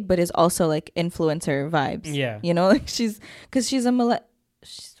who's big, but is also like influencer vibes. You know, like she's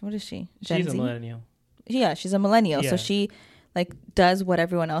what is she? She's a millennial. Yeah, she's a millennial. So she like does what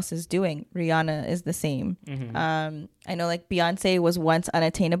everyone else is doing. Rihanna is the same. I know like Beyonce was once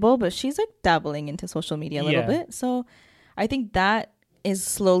unattainable, but she's like dabbling into social media a little bit. So I think that is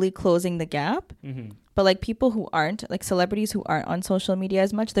slowly closing the gap. But like people who aren't, like celebrities who aren't on social media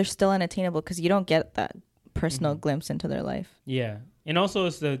as much, they're still unattainable because you don't get that personal glimpse into their life. And also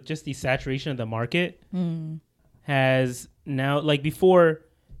it's just the saturation of the market has now, like before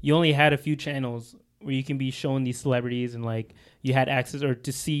you only had a few channels where you can be shown these celebrities and like you had access or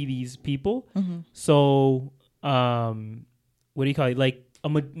to see these people. So what do you call it? Like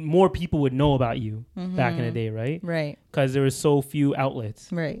more people would know about you back in the day, right? Right. Because there were so few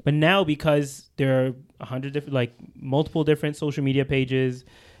outlets. Right. But now because there are 100 different, like multiple different social media pages,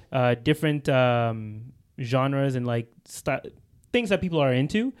 different genres and like things that people are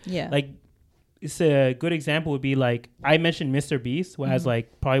into. Like it's a good example would be like I mentioned Mr. Beast, who has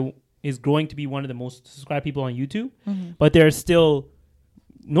like probably is growing to be one of the most subscribed people on YouTube. But there are still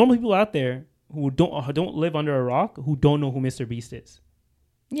normal people out there who don't live under a rock who don't know who Mr. Beast is.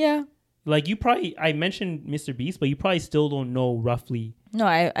 Like I mentioned Mr. Beast, but you probably still don't know roughly. No,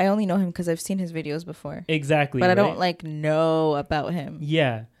 I only know him because I've seen his videos before. Exactly. But I don't like know about him.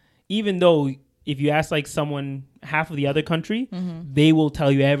 Even though if you ask like someone half of the other country, they will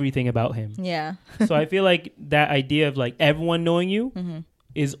tell you everything about him. So I feel like that idea of like everyone knowing you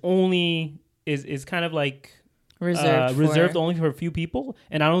is only is kind of like reserved only for a few people,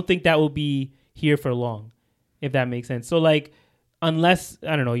 and I don't think that will be here for long, if that makes sense. So like unless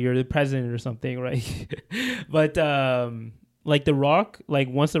I don't know, you're the president or something, right? But like The Rock, like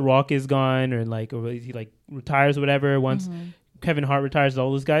once The Rock is gone, or he like retires or whatever, once Kevin Hart retires,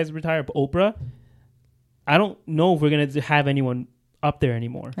 all those guys retire. But Oprah, I don't know if we're gonna have anyone up there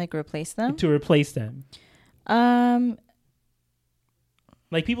anymore. Like replace them? To replace them.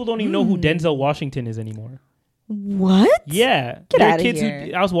 Like people don't even know who Denzel Washington is anymore. What? Yeah. Get out of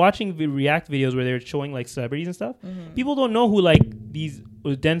here. I was watching the React videos where they were showing like celebrities and stuff. People don't know who like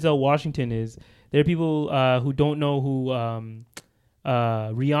Denzel Washington is. There are people who don't know who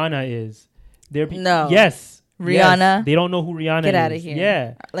Rihanna is. No. Yes. Rihanna. Yes. They don't know who Rihanna is. Get out of here.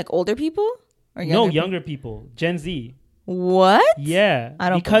 Yeah. Like older people? Or younger people. Gen Z. What? Yeah. I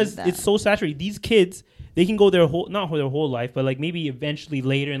don't because believe that. it's so saturated. These kids, they can go not their whole life, but like maybe eventually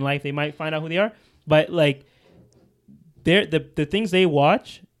later in life they might find out who they are. But like the things they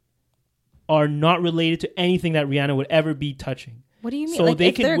watch are not related to anything that Rihanna would ever be touching. What do you mean? So like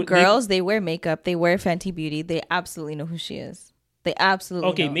if they're girls, they wear makeup, they wear Fenty Beauty, they absolutely know who she is. They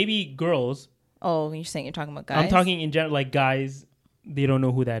absolutely know. Maybe girls. Oh, you're saying you're talking about guys? I'm talking in general, like guys, they don't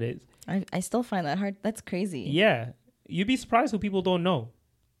know who that is. I still find that hard. That's crazy. Yeah. You'd be surprised who people don't know.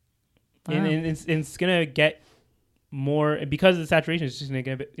 Wow. And it's going to get more, because of the saturation,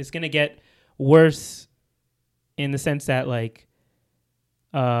 it's going to get worse in the sense that like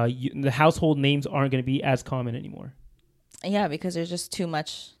the household names aren't going to be as common anymore. Yeah, because there's just too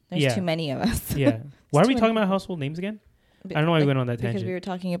much. There's too many of us. Yeah. Why are we talking about household names again? I don't know why we went on that tangent. Because we were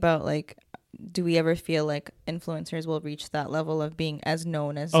talking about like, do we ever feel like influencers will reach that level of being as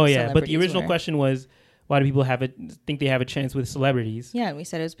known as but the original question was, why do people think they have a chance with celebrities? Yeah, and we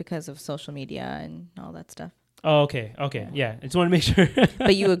said it was because of social media and all that stuff. Oh, okay. Yeah. I just want to make sure.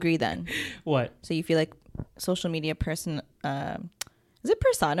 But you agree then? What? So you feel like social media is it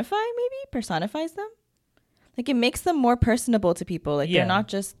personifies them? Like it makes them more personable to people. Like they're not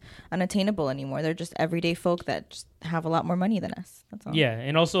just unattainable anymore. They're just everyday folk that just have a lot more money than us. That's all. Yeah,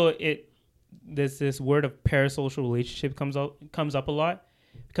 and also this word of parasocial relationship comes up a lot,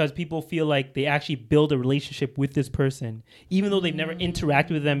 because people feel like they actually build a relationship with this person, even though they've never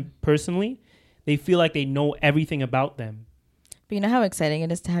interacted with them personally. They feel like they know everything about them. But you know how exciting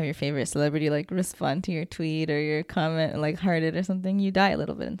it is to have your favorite celebrity like respond to your tweet or your comment and like heart it or something. You die a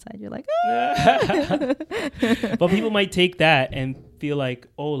little bit inside. You're like, ah. But people might take that and feel like,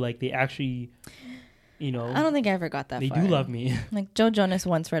 oh, like they actually, I don't think I ever got that they far. do love me. Like Joe Jonas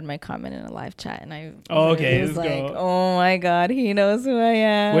once read my comment in a live chat, and I was like, oh my God, he knows who I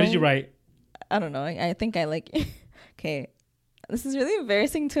am. What did you write? I don't know. I think I like. Okay, this is really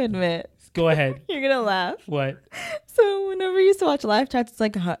embarrassing to admit. Go ahead. You're gonna laugh. What? So whenever you used to watch live chats, it's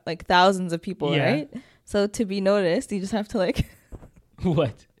like thousands of people, right? So to be noticed, you just have to like.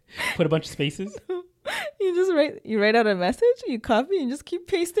 What? Put a bunch of spaces? You just write out a message, you copy, and just keep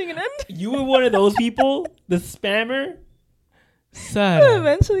pasting it in. You were one of those people, the spammer. Sarah.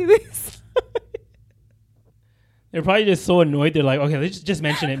 Eventually, they're probably just so annoyed. They're like, okay, let's just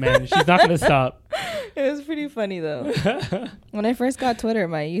mention it, man. She's not gonna stop. It was pretty funny though. When I first got Twitter,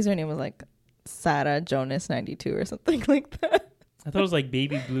 my username was like Sarah Jonas 92 or something like that. I thought it was like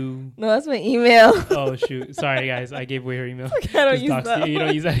Baby Blue. No, that's my email. Oh shoot! Sorry guys, I gave away her email. Like, I don't use that. You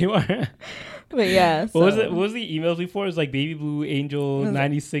don't use that anymore. But yeah. What was it? What was the emails before? It was like Baby Blue Angel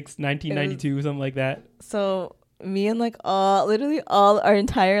 96 1992 something like that. So me and like literally all our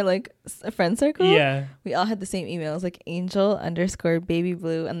entire like friend circle. Yeah. We all had the same emails, like Angel_Baby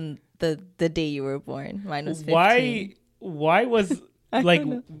Blue and the day you were born. Mine was 15. Why was like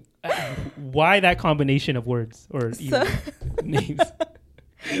why that combination of words or names?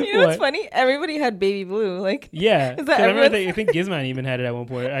 You know what's funny? Everybody had Baby Blue. Like, yeah. I think Gizman even had it at one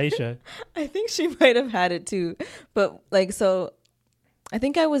point. Aisha. I think she might have had it too. But like, so I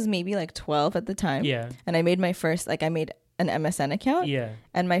think I was maybe like 12 at the time. Yeah. And I made my first, I made an MSN account. Yeah.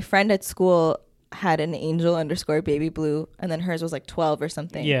 And my friend at school had an Angel_Baby Blue, and then hers was like 12 or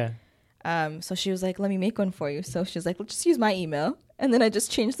something. Yeah. So she was like, let me make one for you. So she was like, well, just use my email. And then I just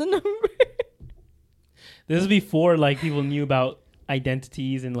changed the number. This is before like people knew about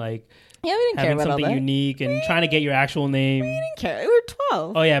identities and like we didn't care about something all that. Unique and trying to get your actual name. We didn't care. We were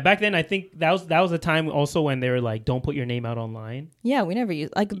 12. Oh yeah, back then I think that was a time also when they were like, don't put your name out online. Yeah, we never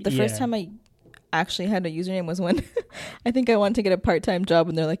used the first time I actually had a username was when I think I wanted to get a part-time job,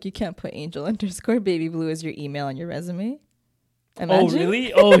 and they're like, you can't put Angel_Baby Blue as your email on your resume. Imagine. Oh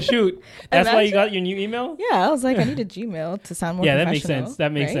really? Oh shoot! That's why you got your new email? Yeah, I was like, I need a Gmail to sound more yeah, professional.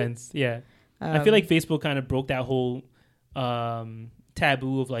 That makes sense. Yeah, I feel like Facebook kind of broke that whole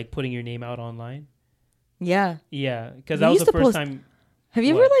taboo of like putting your name out online. Yeah. Yeah, because that was the first time. Have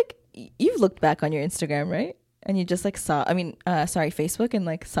you ever like you've looked back on your Instagram, right? and you just like saw, Facebook, and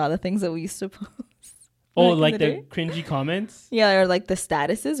like saw the things that we used to post. Oh, like the cringy comments? Yeah, or like the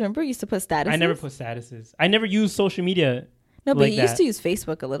statuses. Remember, you used to put statuses? I never put statuses. I never used social media. No, but you used to use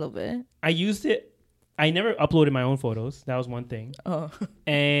Facebook a little bit. I used it. I never uploaded my own photos. That was one thing. Oh.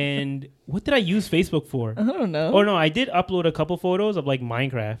 And what did I use Facebook for? I don't know. Oh, no, I did upload a couple photos of like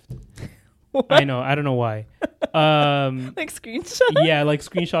Minecraft. What? I know. I don't know why. Like screenshots? Yeah, like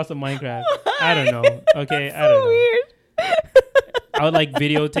screenshots of Minecraft. Why? I don't know. Okay, That's I don't so know. Weird. I would like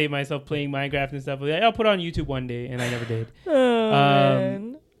videotape myself playing Minecraft and stuff. Like, I'll put it on YouTube one day, and I never did. Oh,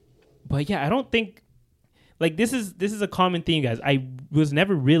 man. But yeah, I don't think like this is a common theme, guys. I was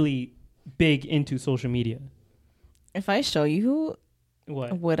never really big into social media. If I show you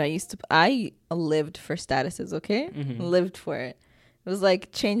what I used to, I lived for statuses. Okay, lived for it. It was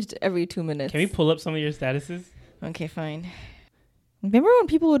like changed every 2 minutes. Can we pull up some of your statuses? Okay, fine. Remember when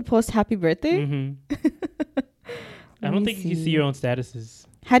people would post happy birthday? Mm-hmm. I don't think you see your own statuses.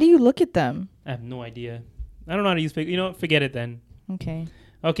 How do you look at them? I have no idea. I don't know how to use Facebook. You know what? Forget it then.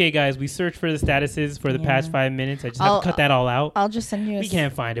 Okay, guys. We searched for the statuses for the past 5 minutes. I just have to cut that all out. I'll just send you We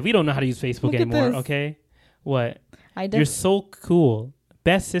can't find it. We don't know how to use Facebook anymore, okay? What? You're so cool.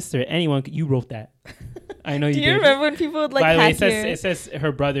 Best sister. Anyone. You wrote that. I know you did. Do you remember when people would like By the way, it says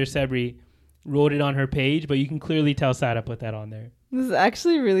her brother Sebri wrote it on her page, but you can clearly tell Sada put that on there. This is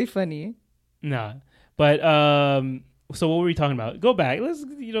actually really funny. Nah. But, so what were we talking about? Go back. Let's,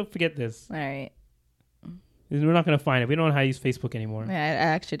 forget this. All right. We're not going to find it. We don't know how to use Facebook anymore. Yeah,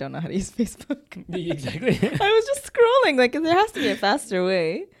 I actually don't know how to use Facebook. Exactly. I was just scrolling. Like, there has to be a faster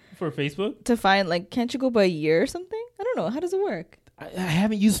way. For Facebook? To find, like, can't you go by year or something? I don't know. How does it work? I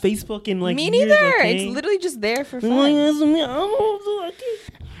haven't used Facebook in, like, Me years, neither. okay? It's literally just there for fun.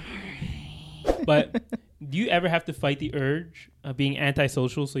 But do you ever have to fight the urge of being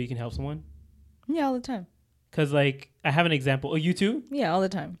antisocial so you can help someone? Yeah, all the time. Because, like, I have an example. Oh, you too? Yeah, all the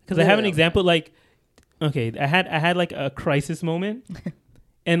time. Because I have an example, like, okay, I had like a crisis moment.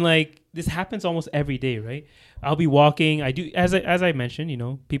 And, like, this happens almost every day, right? I'll be walking. I do, as I mentioned,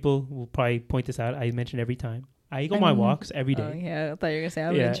 people will probably point this out. I mention every time. I go on my walks every day. Oh, yeah. I thought you were going to say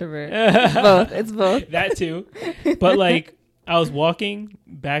I'm an introvert. It's both. It's both. That too. But, like, I was walking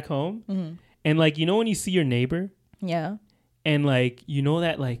back home. And, like, when you see your neighbor? Yeah. And, like,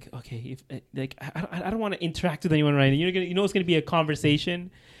 that, like, okay, if like I don't want to interact with anyone right now. It's going to be a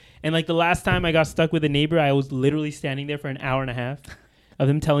conversation. And, like, the last time I got stuck with a neighbor, I was literally standing there for an hour and a half of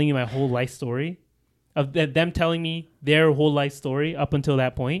them telling me my whole life story, of them telling me their whole life story up until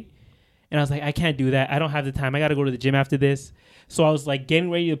that point. And I was like, I can't do that. I don't have the time. I got to go to the gym after this. So I was, like,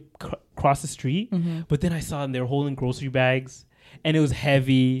 getting ready to cross the street. But then I saw them. They were holding grocery bags. And it was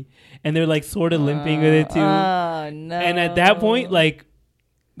heavy. And they're, like, sort of limping with it, too. Oh, no. And at that point, like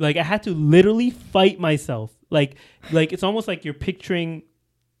I had to literally fight myself. Like it's almost like you're picturing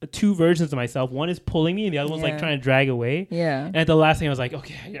two versions of myself. One is pulling me and the other one's, like, trying to drag away. Yeah. And at the last thing, I was like,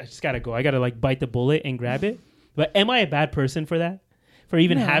 okay, I just got to go. I got to, like, bite the bullet and grab it. But am I a bad person for that? For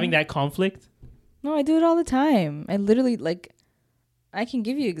even having that conflict? No, I do it all the time. I literally, like, I can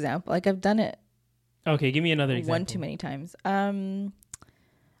give you an example. Like, I've done it. Okay, give me another example. One too many times.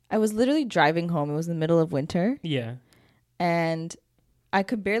 I was literally driving home. It was in the middle of winter. Yeah. And I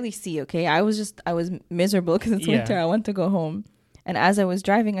could barely see, okay? I was miserable because it's winter. I want to go home. And as I was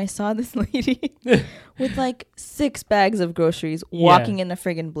driving, I saw this lady with, like, 6 bags of groceries walking in a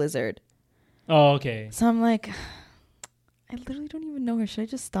friggin' blizzard. Oh, okay. So I'm like, I literally don't even know her. Should I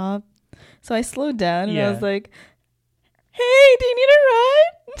just stop? So I slowed down and I was like, hey, do you need a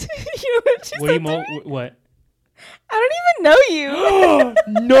ride? You know what she said to me? What? I don't even know you.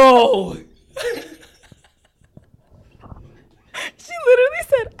 No. She literally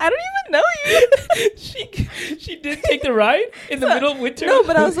said, I don't even know you. She did take the ride in the middle of winter? No,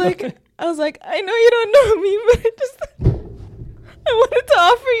 but I was like, I know you don't know me, but I wanted to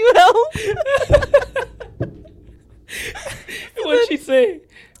offer you help. What did she say?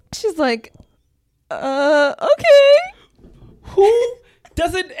 She's like, okay. Who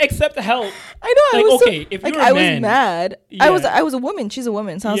doesn't accept help? I know. Like, I was okay, if you're a man, I was mad. Yeah. I was a woman. She's a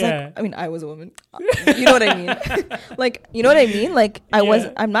woman. So I was like, I mean, I was a woman. You know what I mean? Like, you know what I mean? Like,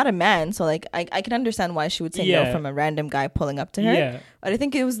 I'm not a man. So, like, I can understand why she would say no from a random guy pulling up to her. Yeah. But I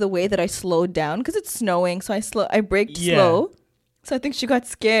think it was the way that I slowed down because it's snowing. So I braked slow. So I think she got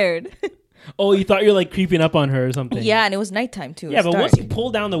scared. Oh, you thought you were, like, creeping up on her or something. Yeah, and it was nighttime too. Yeah, but once you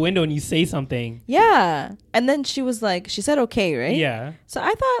pull down the window and you say something. Yeah. And then she was like, she said okay, right? Yeah. So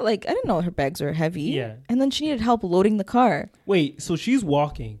I thought, like, I didn't know her bags were heavy. Yeah. And then she needed help loading the car. Wait, so she's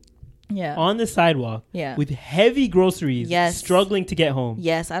walking. Yeah. On the sidewalk. Yeah. With heavy groceries. Yes. Struggling to get home.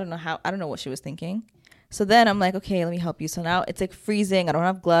 Yes. I don't know what she was thinking. So then I'm like, okay, let me help you. So now it's like freezing. I don't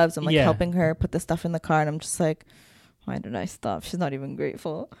have gloves. I'm like helping her put the stuff in the car, and I'm just like, why did I stop? She's not even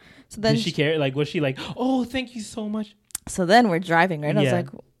grateful. So then did she care? Like, was she like, oh, thank you so much? So then we're driving, right? And I was like,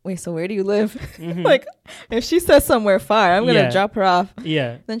 wait, so where do you live? Like, if she says somewhere far, I'm gonna drop her off.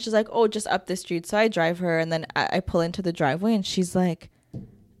 Yeah. Then she's like, oh, just up the street. So I drive her, and then I pull into the driveway, and she's like,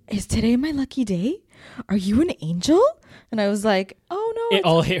 is today my lucky day? Are you an angel? And I was like, oh no. It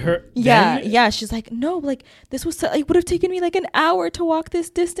all hit her. Yeah. Then? Yeah. She's like, no, like this was, it would have taken me like an hour to walk this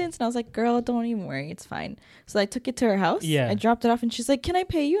distance. And I was like, girl, don't even worry. It's fine. So I took it to her house. Yeah. I dropped it off, and she's like, can I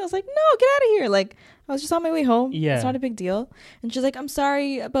pay you? I was like, no, get out of here. Like, I was just on my way home. Yeah. It's not a big deal. And she's like, I'm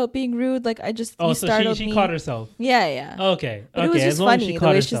sorry about being rude. Like, I just, you startled me. She caught herself. Yeah. Yeah. Okay. But it was just funny the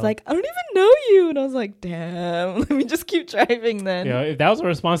way she's like, I don't even know you. And I was like, damn, let me just keep driving then. Yeah. If that was a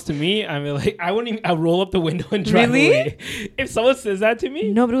response to me, I mean, like, I wouldn't even, I'd roll up the window and drive away. If someone says that to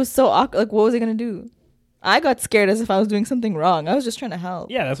me. No, but it was so awkward. Like, what was I going to do? I got scared as if I was doing something wrong. I was just trying to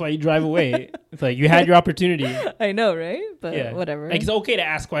help. Yeah, that's why you drive away. It's like you had your opportunity. I know, right? But whatever. Like, it's okay to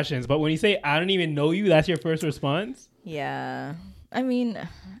ask questions, but when you say, I don't even know you, that's your first response? Yeah. I mean,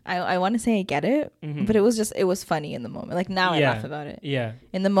 I want to say I get it, but it was funny in the moment. Like, now I laugh about it. Yeah.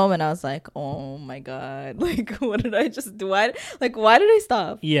 In the moment, I was like, oh my God. Like, what did I just do? Why did I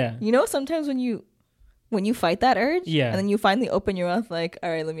stop? Yeah. You know, sometimes when you fight that urge, and then you finally open your mouth, like, all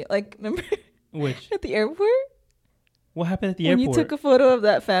right, let me, like, remember... Which? At the airport? What happened at the airport? When you took a photo of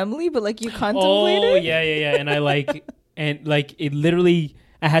that family, but like you contemplated? Oh, yeah. And I like, and like it literally,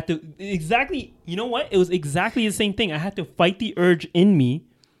 I had to, exactly, you know what? It was exactly the same thing. I had to fight the urge in me,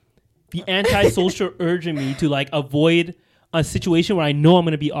 the antisocial urge in me to like avoid a situation where I know I'm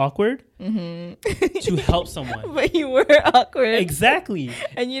going to be awkward to help someone. But you were awkward. Exactly.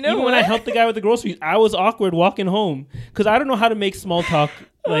 And you know even when I helped the guy with the groceries, I was awkward walking home because I don't know how to make small talk.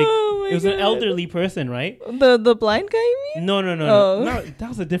 Like, it was an elderly person, right? The blind guy, you mean? No. No, that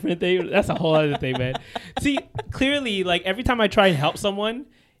was a different thing. That's a whole other thing, man. See, clearly, like, every time I try and help someone,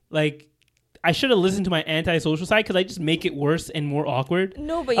 like, I should have listened to my antisocial side because I just make it worse and more awkward.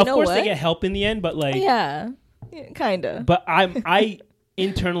 No, but you know what? Of course, they get help in the end, but, like... Yeah, kind of. But I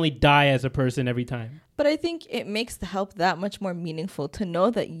internally die as a person every time. But I think it makes the help that much more meaningful to know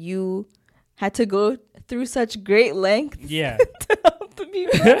that you had to go through such great lengths to help the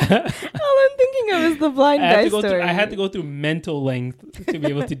people. All I'm thinking of is the blind guy story. I had to go through mental length to be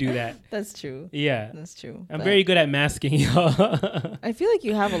able to do that. That's true. Yeah. That's true. I'm very good at masking. I feel like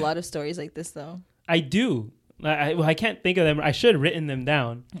you have a lot of stories like this, though. I do. I can't think of them. I should have written them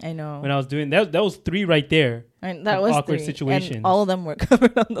down. I know. When I was doing that was 3 right there. And that was awkward 3. situations. And all of them were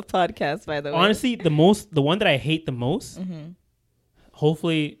covered on the podcast, by the way. Honestly, the one that I hate the most,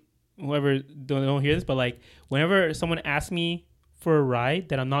 hopefully whoever don't hear this, but like whenever someone asks me for a ride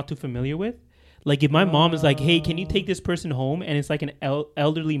that I'm not too familiar with, like if my mom is like, hey, can you take this person home? And it's like an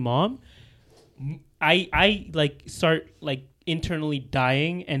elderly mom, I like start like internally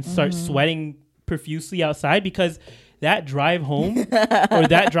dying and start sweating profusely outside because that drive home or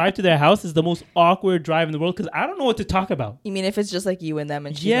that drive to their house is the most awkward drive in the world because I don't know what to talk about. You mean if it's just like you and them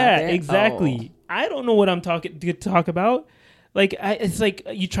and she's not there? Exactly. Oh. I don't know what I'm to talk about. Like, it's like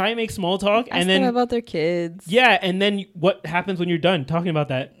you try and make small talk Ask and then... them about their kids. Yeah, and then what happens when you're done talking about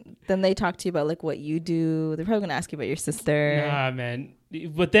that? Then they talk to you about, like, what you do. They're probably going to ask you about your sister. Nah, man.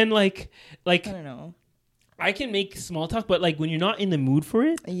 But then, like... I don't know. I can make small talk, but, like, when you're not in the mood for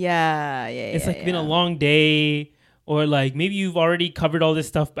it... Yeah. It's, been a long day... Or like maybe you've already covered all this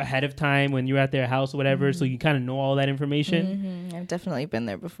stuff ahead of time when you're at their house or whatever, so you kind of know all that information. I've definitely been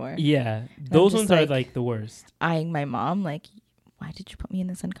there before. Yeah, those ones are like the worst. Eyeing my mom like, why did you put me in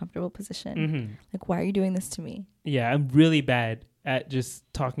this uncomfortable position? Like, why are you doing this to me? Yeah, I'm really bad at just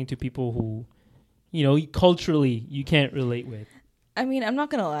talking to people who, you know, culturally you can't relate with. I mean, I'm not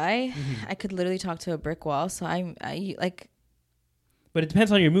gonna lie, I could literally talk to a brick wall. So I like. But it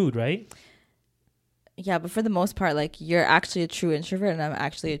depends on your mood, right? Yeah, but for the most part, like, you're actually a true introvert and I'm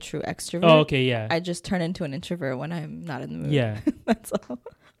actually a true extrovert. Oh, okay, yeah. I just turn into an introvert when I'm not in the mood. Yeah. That's all.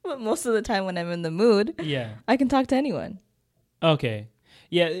 But most of the time when I'm in the mood, I can talk to anyone. Okay.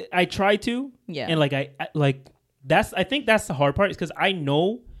 Yeah, I try to. Yeah. And like I think that's the hard part is because I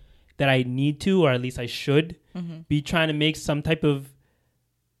know that I need to, or at least I should be trying to make some type of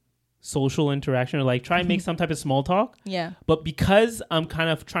social interaction or like try and make some type of small talk. Yeah. But because I'm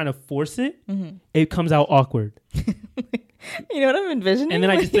kind of trying to force it, it comes out awkward. You know what I'm envisioning? And then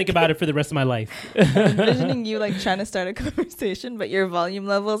I just think about it for the rest of my life. I'm envisioning you like trying to start a conversation, but your volume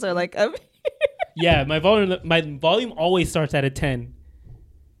levels are like up. Yeah, my volume always starts at a 10.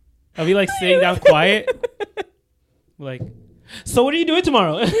 I'll be like sitting down quiet. Like, so what are you doing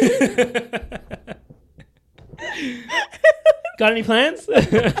tomorrow? Got any plans? You're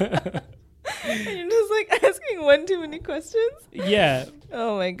just like asking one too many questions. Yeah.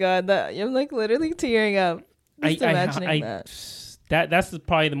 Oh my god, that I'm like literally tearing up. Just imagining that. That's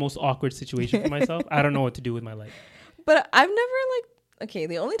probably the most awkward situation for myself. I don't know what to do with my life. But I've never like. Okay,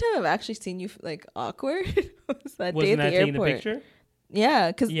 the only time I've actually seen you like awkward was that day at the airport. The picture?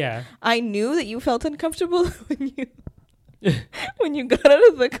 Yeah, because I knew that you felt uncomfortable when you got out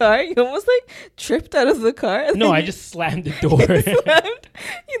of the car. You almost like tripped out of the car. No, I just slammed the door.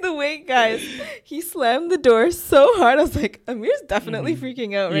 The way, guys, he slammed the door so hard. I was like, Amir's definitely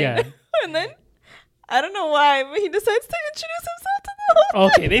freaking out right now. And then I don't know why, but he decides to introduce himself to the whole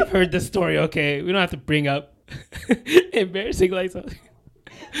Okay, they've heard the story. Okay, we don't have to bring up embarrassing like something.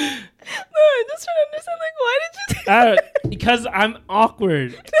 No, I'm just trying to understand, like, why did you do that? Because I'm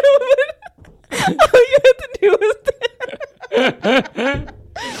awkward. No, but all you had to do was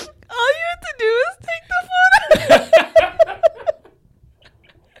take the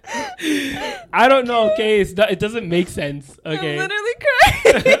photo. I don't know, okay? It doesn't make sense, okay? I'm literally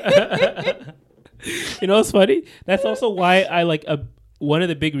crying. You know what's funny? That's also why I like one of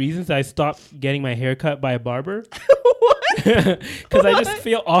the big reasons I stopped getting my hair cut by a barber. What? Because I just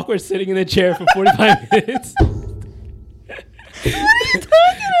feel awkward sitting in the chair for 45 minutes. What are you talking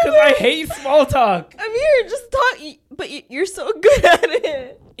about? Because I hate small talk. Amir, just talk. But you're so good at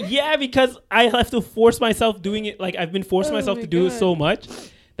it. Yeah, because I have to force myself doing it. Like, I've been forcing myself to do it so much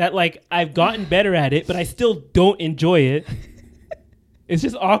that, like, I've gotten better at it, but I still don't enjoy it. It's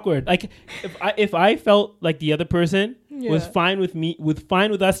just awkward. Like, if I felt like the other person was fine with me,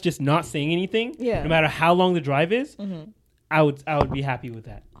 fine with us just not saying anything, no matter how long the drive is, I would be happy with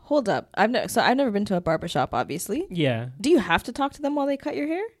that. Hold up. I've never been to a barbershop, obviously. Yeah. Do you have to talk to them while they cut your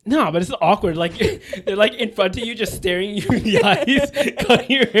hair? No, but it's awkward. Like, they're like in front of you, just staring you in the eyes,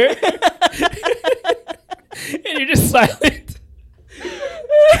 cutting your hair. And you're just silent.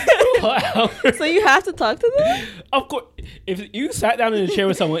 So you have to talk to them? Of course. If you sat down in a chair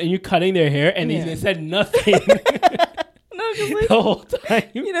with someone and you're cutting their hair and they said nothing like, the whole time.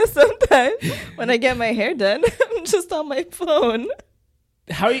 You know, sometimes when I get my hair done, I'm just on my phone.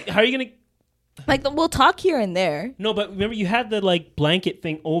 How are you gonna? Like, we'll talk here and there. No, but remember you had the like blanket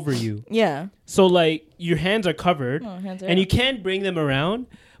thing over you. Yeah. So like your hands are covered, and you can bring them around,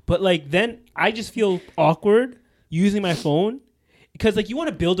 but like then I just feel awkward using my phone. Because, like, you want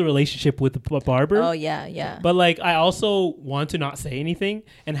to build a relationship with a barber. Oh, yeah. But, like, I also want to not say anything.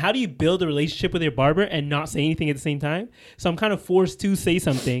 And how do you build a relationship with your barber and not say anything at the same time? So I'm kind of forced to say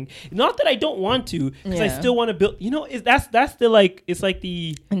something. Not that I don't want to, because I still want to build. You know, that's the, like, it's like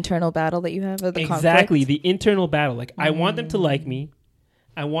the... internal battle that you have, or the exactly, conflict. the internal battle. Like, I want them to like me.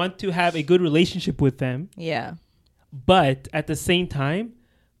 I want to have a good relationship with them. Yeah. But at the same time,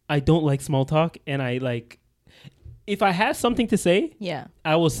 I don't like small talk. And I, like... if I have something to say,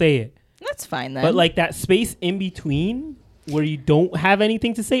 I will say it. That's fine then. But like that space in between where you don't have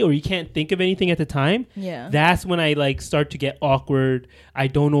anything to say or you can't think of anything at the time, that's when I like start to get awkward. I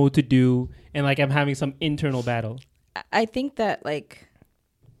don't know what to do, and like I'm having some internal battle. I think that, like,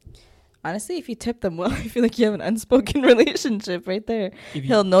 honestly, if you tip them well, I feel like you have an unspoken relationship right there.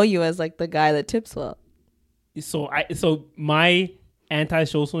 He'll know you as like the guy that tips well. So my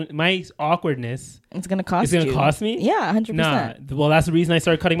anti-social, my awkwardness, it's gonna cost me. Yeah, 100%. Nah, well, that's the reason I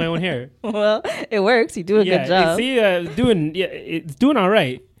started cutting my own hair. Well, it works. You do a good job. It's doing all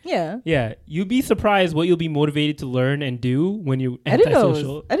right. Yeah. You'd be surprised what you'll be motivated to learn and do when you're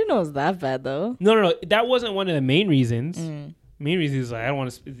antisocial. I didn't know it was that bad though. No, that wasn't one of the main reasons. Main reason is like, I don't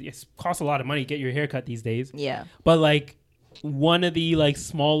want to. It costs a lot of money to get your hair cut these days. Yeah, but like one of the like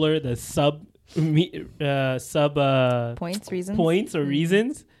smaller, the sub points or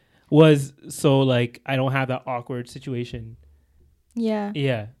reasons was so like I don't have that awkward situation.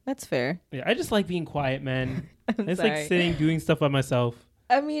 Yeah, that's fair. Yeah, I just like being quiet, man. It's like sitting doing stuff by myself.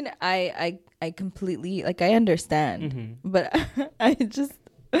 I mean, I completely, like, I understand, but I just,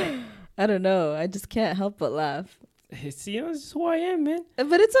 I don't know, I just can't help but laugh. It's just who I am, man.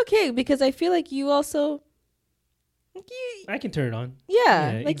 But it's okay because I feel like you also, I can turn it on.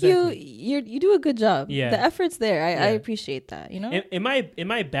 Yeah, like exactly. you do a good job. Yeah, the effort's there. I appreciate that. You know. Am I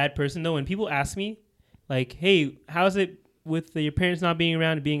a bad person though? When people ask me, like, "Hey, how's it with your parents not being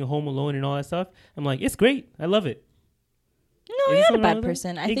around and being home alone and all that stuff?" I'm like, "It's great. I love it." No, you're not a bad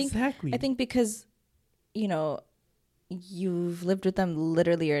person. I think because, you know, you've lived with them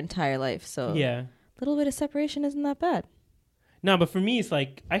literally your entire life, so a little bit of separation isn't that bad. No, but for me, it's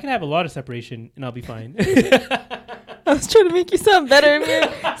like I can have a lot of separation and I'll be fine. I was trying to make you sound better,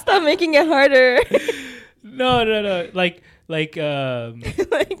 Amir. Stop making it harder. No. Like like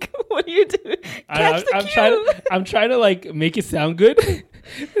What are you doing? Catch the cue. I'm trying to like make it sound good.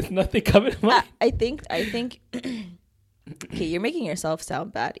 There's nothing coming to mind. I think okay, you're making yourself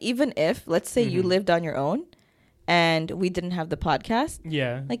sound bad. Even if, let's say you lived on your own and we didn't have the podcast.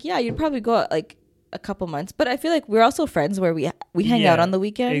 Yeah. Like, yeah, you'd probably go out like a couple months. But I feel like we're also friends where we hang out on the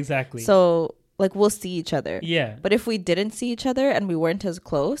weekend. Exactly. So like we'll see each other. Yeah. But if we didn't see each other and we weren't as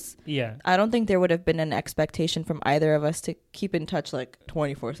close, yeah, I don't think there would have been an expectation from either of us to keep in touch like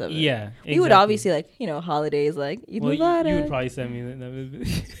 24/7. Yeah. We would obviously like, you know, holidays like you would probably send me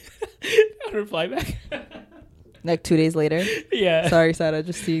that. I'd reply back. Like 2 days later. Yeah. Sorry, Sada,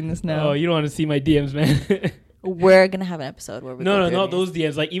 just seeing this now. Oh, you don't want to see my DMs, man. We're gonna have an episode where we not those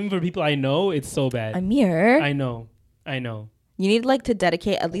DMs. Like even for people I know, it's so bad. Amir. I know. You need like to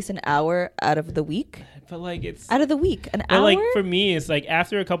dedicate at least an hour out of the week. But like it's out of the week, an hour. But like for me, it's like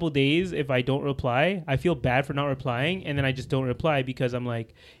after a couple days, if I don't reply, I feel bad for not replying, and then I just don't reply because I'm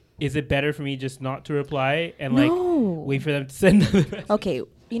like, is it better for me just not to reply and like wait for them to send another message? Okay,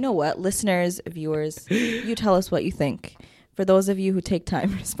 you know what, listeners, viewers, you tell us what you think. For those of you who take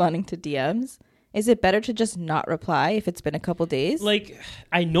time responding to DMs, is it better to just not reply if it's been a couple days? Like,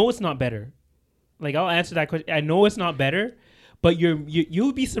 I know it's not better. Like, I'll answer that question. I know it's not better. But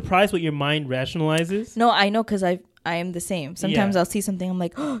you'll be surprised what your mind rationalizes. No, I know because I am the same. Sometimes I'll see something, I'm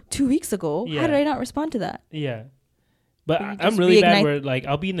like, oh, 2 weeks ago, how did I not respond to that? Yeah. But I'm really bad where like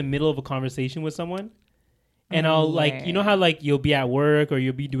I'll be in the middle of a conversation with someone and I'll like, you know how like you'll be at work or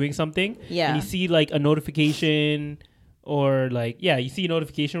you'll be doing something and you see like a notification or like, you see a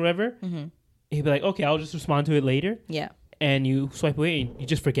notification or whatever. Mm-hmm. You'll be like, okay, I'll just respond to it later. Yeah. And you swipe away and you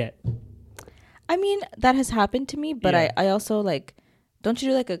just forget. I mean, that has happened to me, but I also like, don't you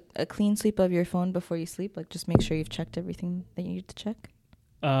do like a clean sweep of your phone before you sleep? Like just make sure you've checked everything that you need to check?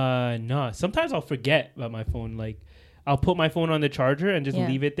 No. Sometimes I'll forget about my phone. Like I'll put my phone on the charger and just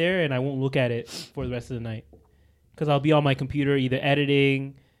leave it there and I won't look at it for the rest of the night. Because I'll be on my computer either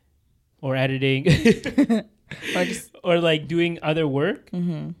editing or or like doing other work.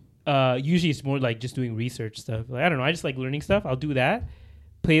 Mm-hmm. Usually it's more like just doing research stuff. Like I don't know. I just like learning stuff. I'll do that,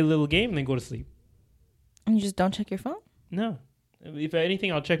 play a little game, and then go to sleep. And you just don't check your phone? No. If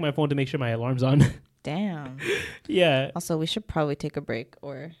anything, I'll check my phone to make sure my alarm's on. Damn. Yeah. Also, we should probably take a break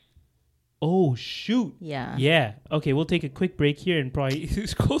or... Oh, shoot. Yeah. Yeah. Okay, we'll take a quick break here and probably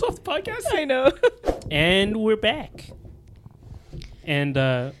close off the podcast. I know. And we're back. And,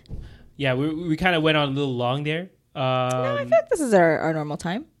 we kind of went on a little long there. No, I feel like this is our normal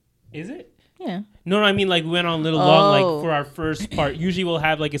time. Is it? Yeah. No, I mean like we went on a little long like for our first part. Usually we'll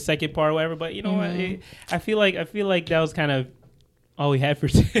have like a second part or whatever, but you know what? I feel like that was kind of all we had for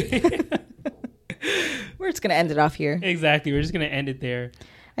today. We're just going to end it off here. Exactly. We're just going to end it there.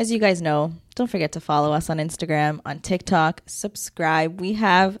 As you guys know, don't forget to follow us on Instagram, on TikTok, subscribe. We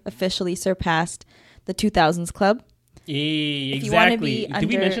have officially surpassed the 2000s Club. Yeah, exactly. Did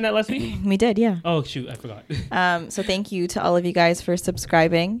we mention that last week? We did, yeah. Oh, shoot. I forgot. So thank you to all of you guys for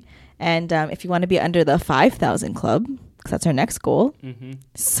subscribing. And if you want to be under the 5,000 Club, because that's our next goal,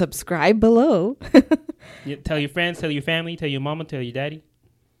 subscribe below. Tell your friends, tell your family, tell your mama, tell your daddy.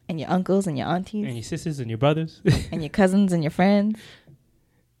 And your uncles and your aunties. And your sisters and your brothers. And your cousins and your friends.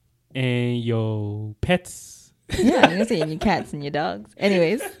 And your pets. Yeah, I'm going to say and your cats and your dogs.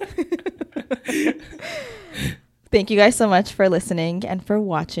 Anyways. Thank you guys so much for listening and for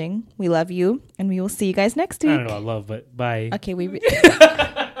watching. We love you. And we will see you guys next week. I don't know about love, but bye. Okay, we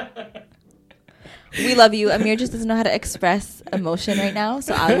love you. Amir just doesn't know how to express emotion right now,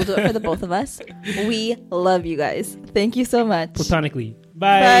 so I will do it for the both of us. We love you guys. Thank you so much. Platonically.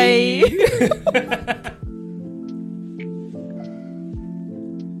 Bye. Bye.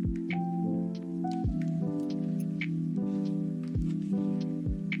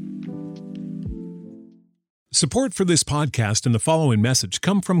 Support for this podcast and the following message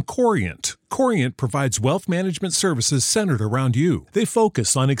come from Corient. Corient provides wealth management services centered around you. They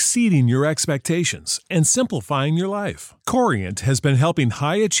focus on exceeding your expectations and simplifying your life. Corient has been helping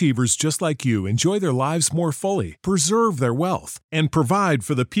high achievers just like you enjoy their lives more fully, preserve their wealth, and provide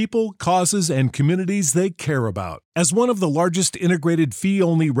for the people, causes, and communities they care about. As one of the largest integrated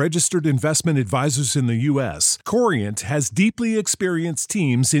fee-only registered investment advisors in the U.S., Corient has deeply experienced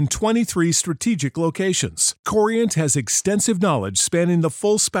teams in 23 strategic locations. Corient has extensive knowledge spanning the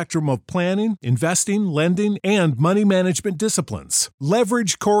full spectrum of planning, planning, investing, lending, and money management disciplines.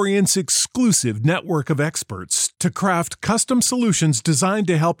 Leverage Corient's exclusive network of experts to craft custom solutions designed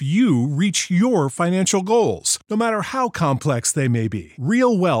to help you reach your financial goals, no matter how complex they may be.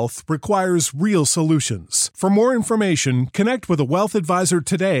 Real wealth requires real solutions. For more information, connect with a wealth advisor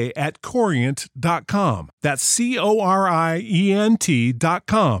today at Corient.com. That's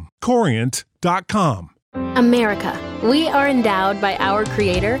Corient.com. Corient.com. America. We are endowed by our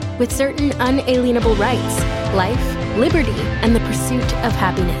Creator with certain unalienable rights: life, liberty, and the pursuit of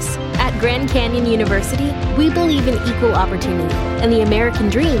happiness. At Grand Canyon University, we believe in equal opportunity, and the American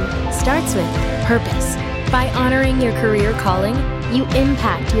dream starts with purpose. By honoring your career calling, you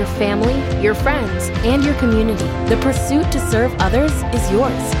impact your family, your friends, and your community. The pursuit to serve others is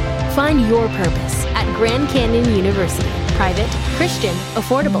yours. Find your purpose at Grand Canyon University. Private, Christian,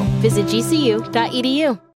 affordable. Visit gcu.edu.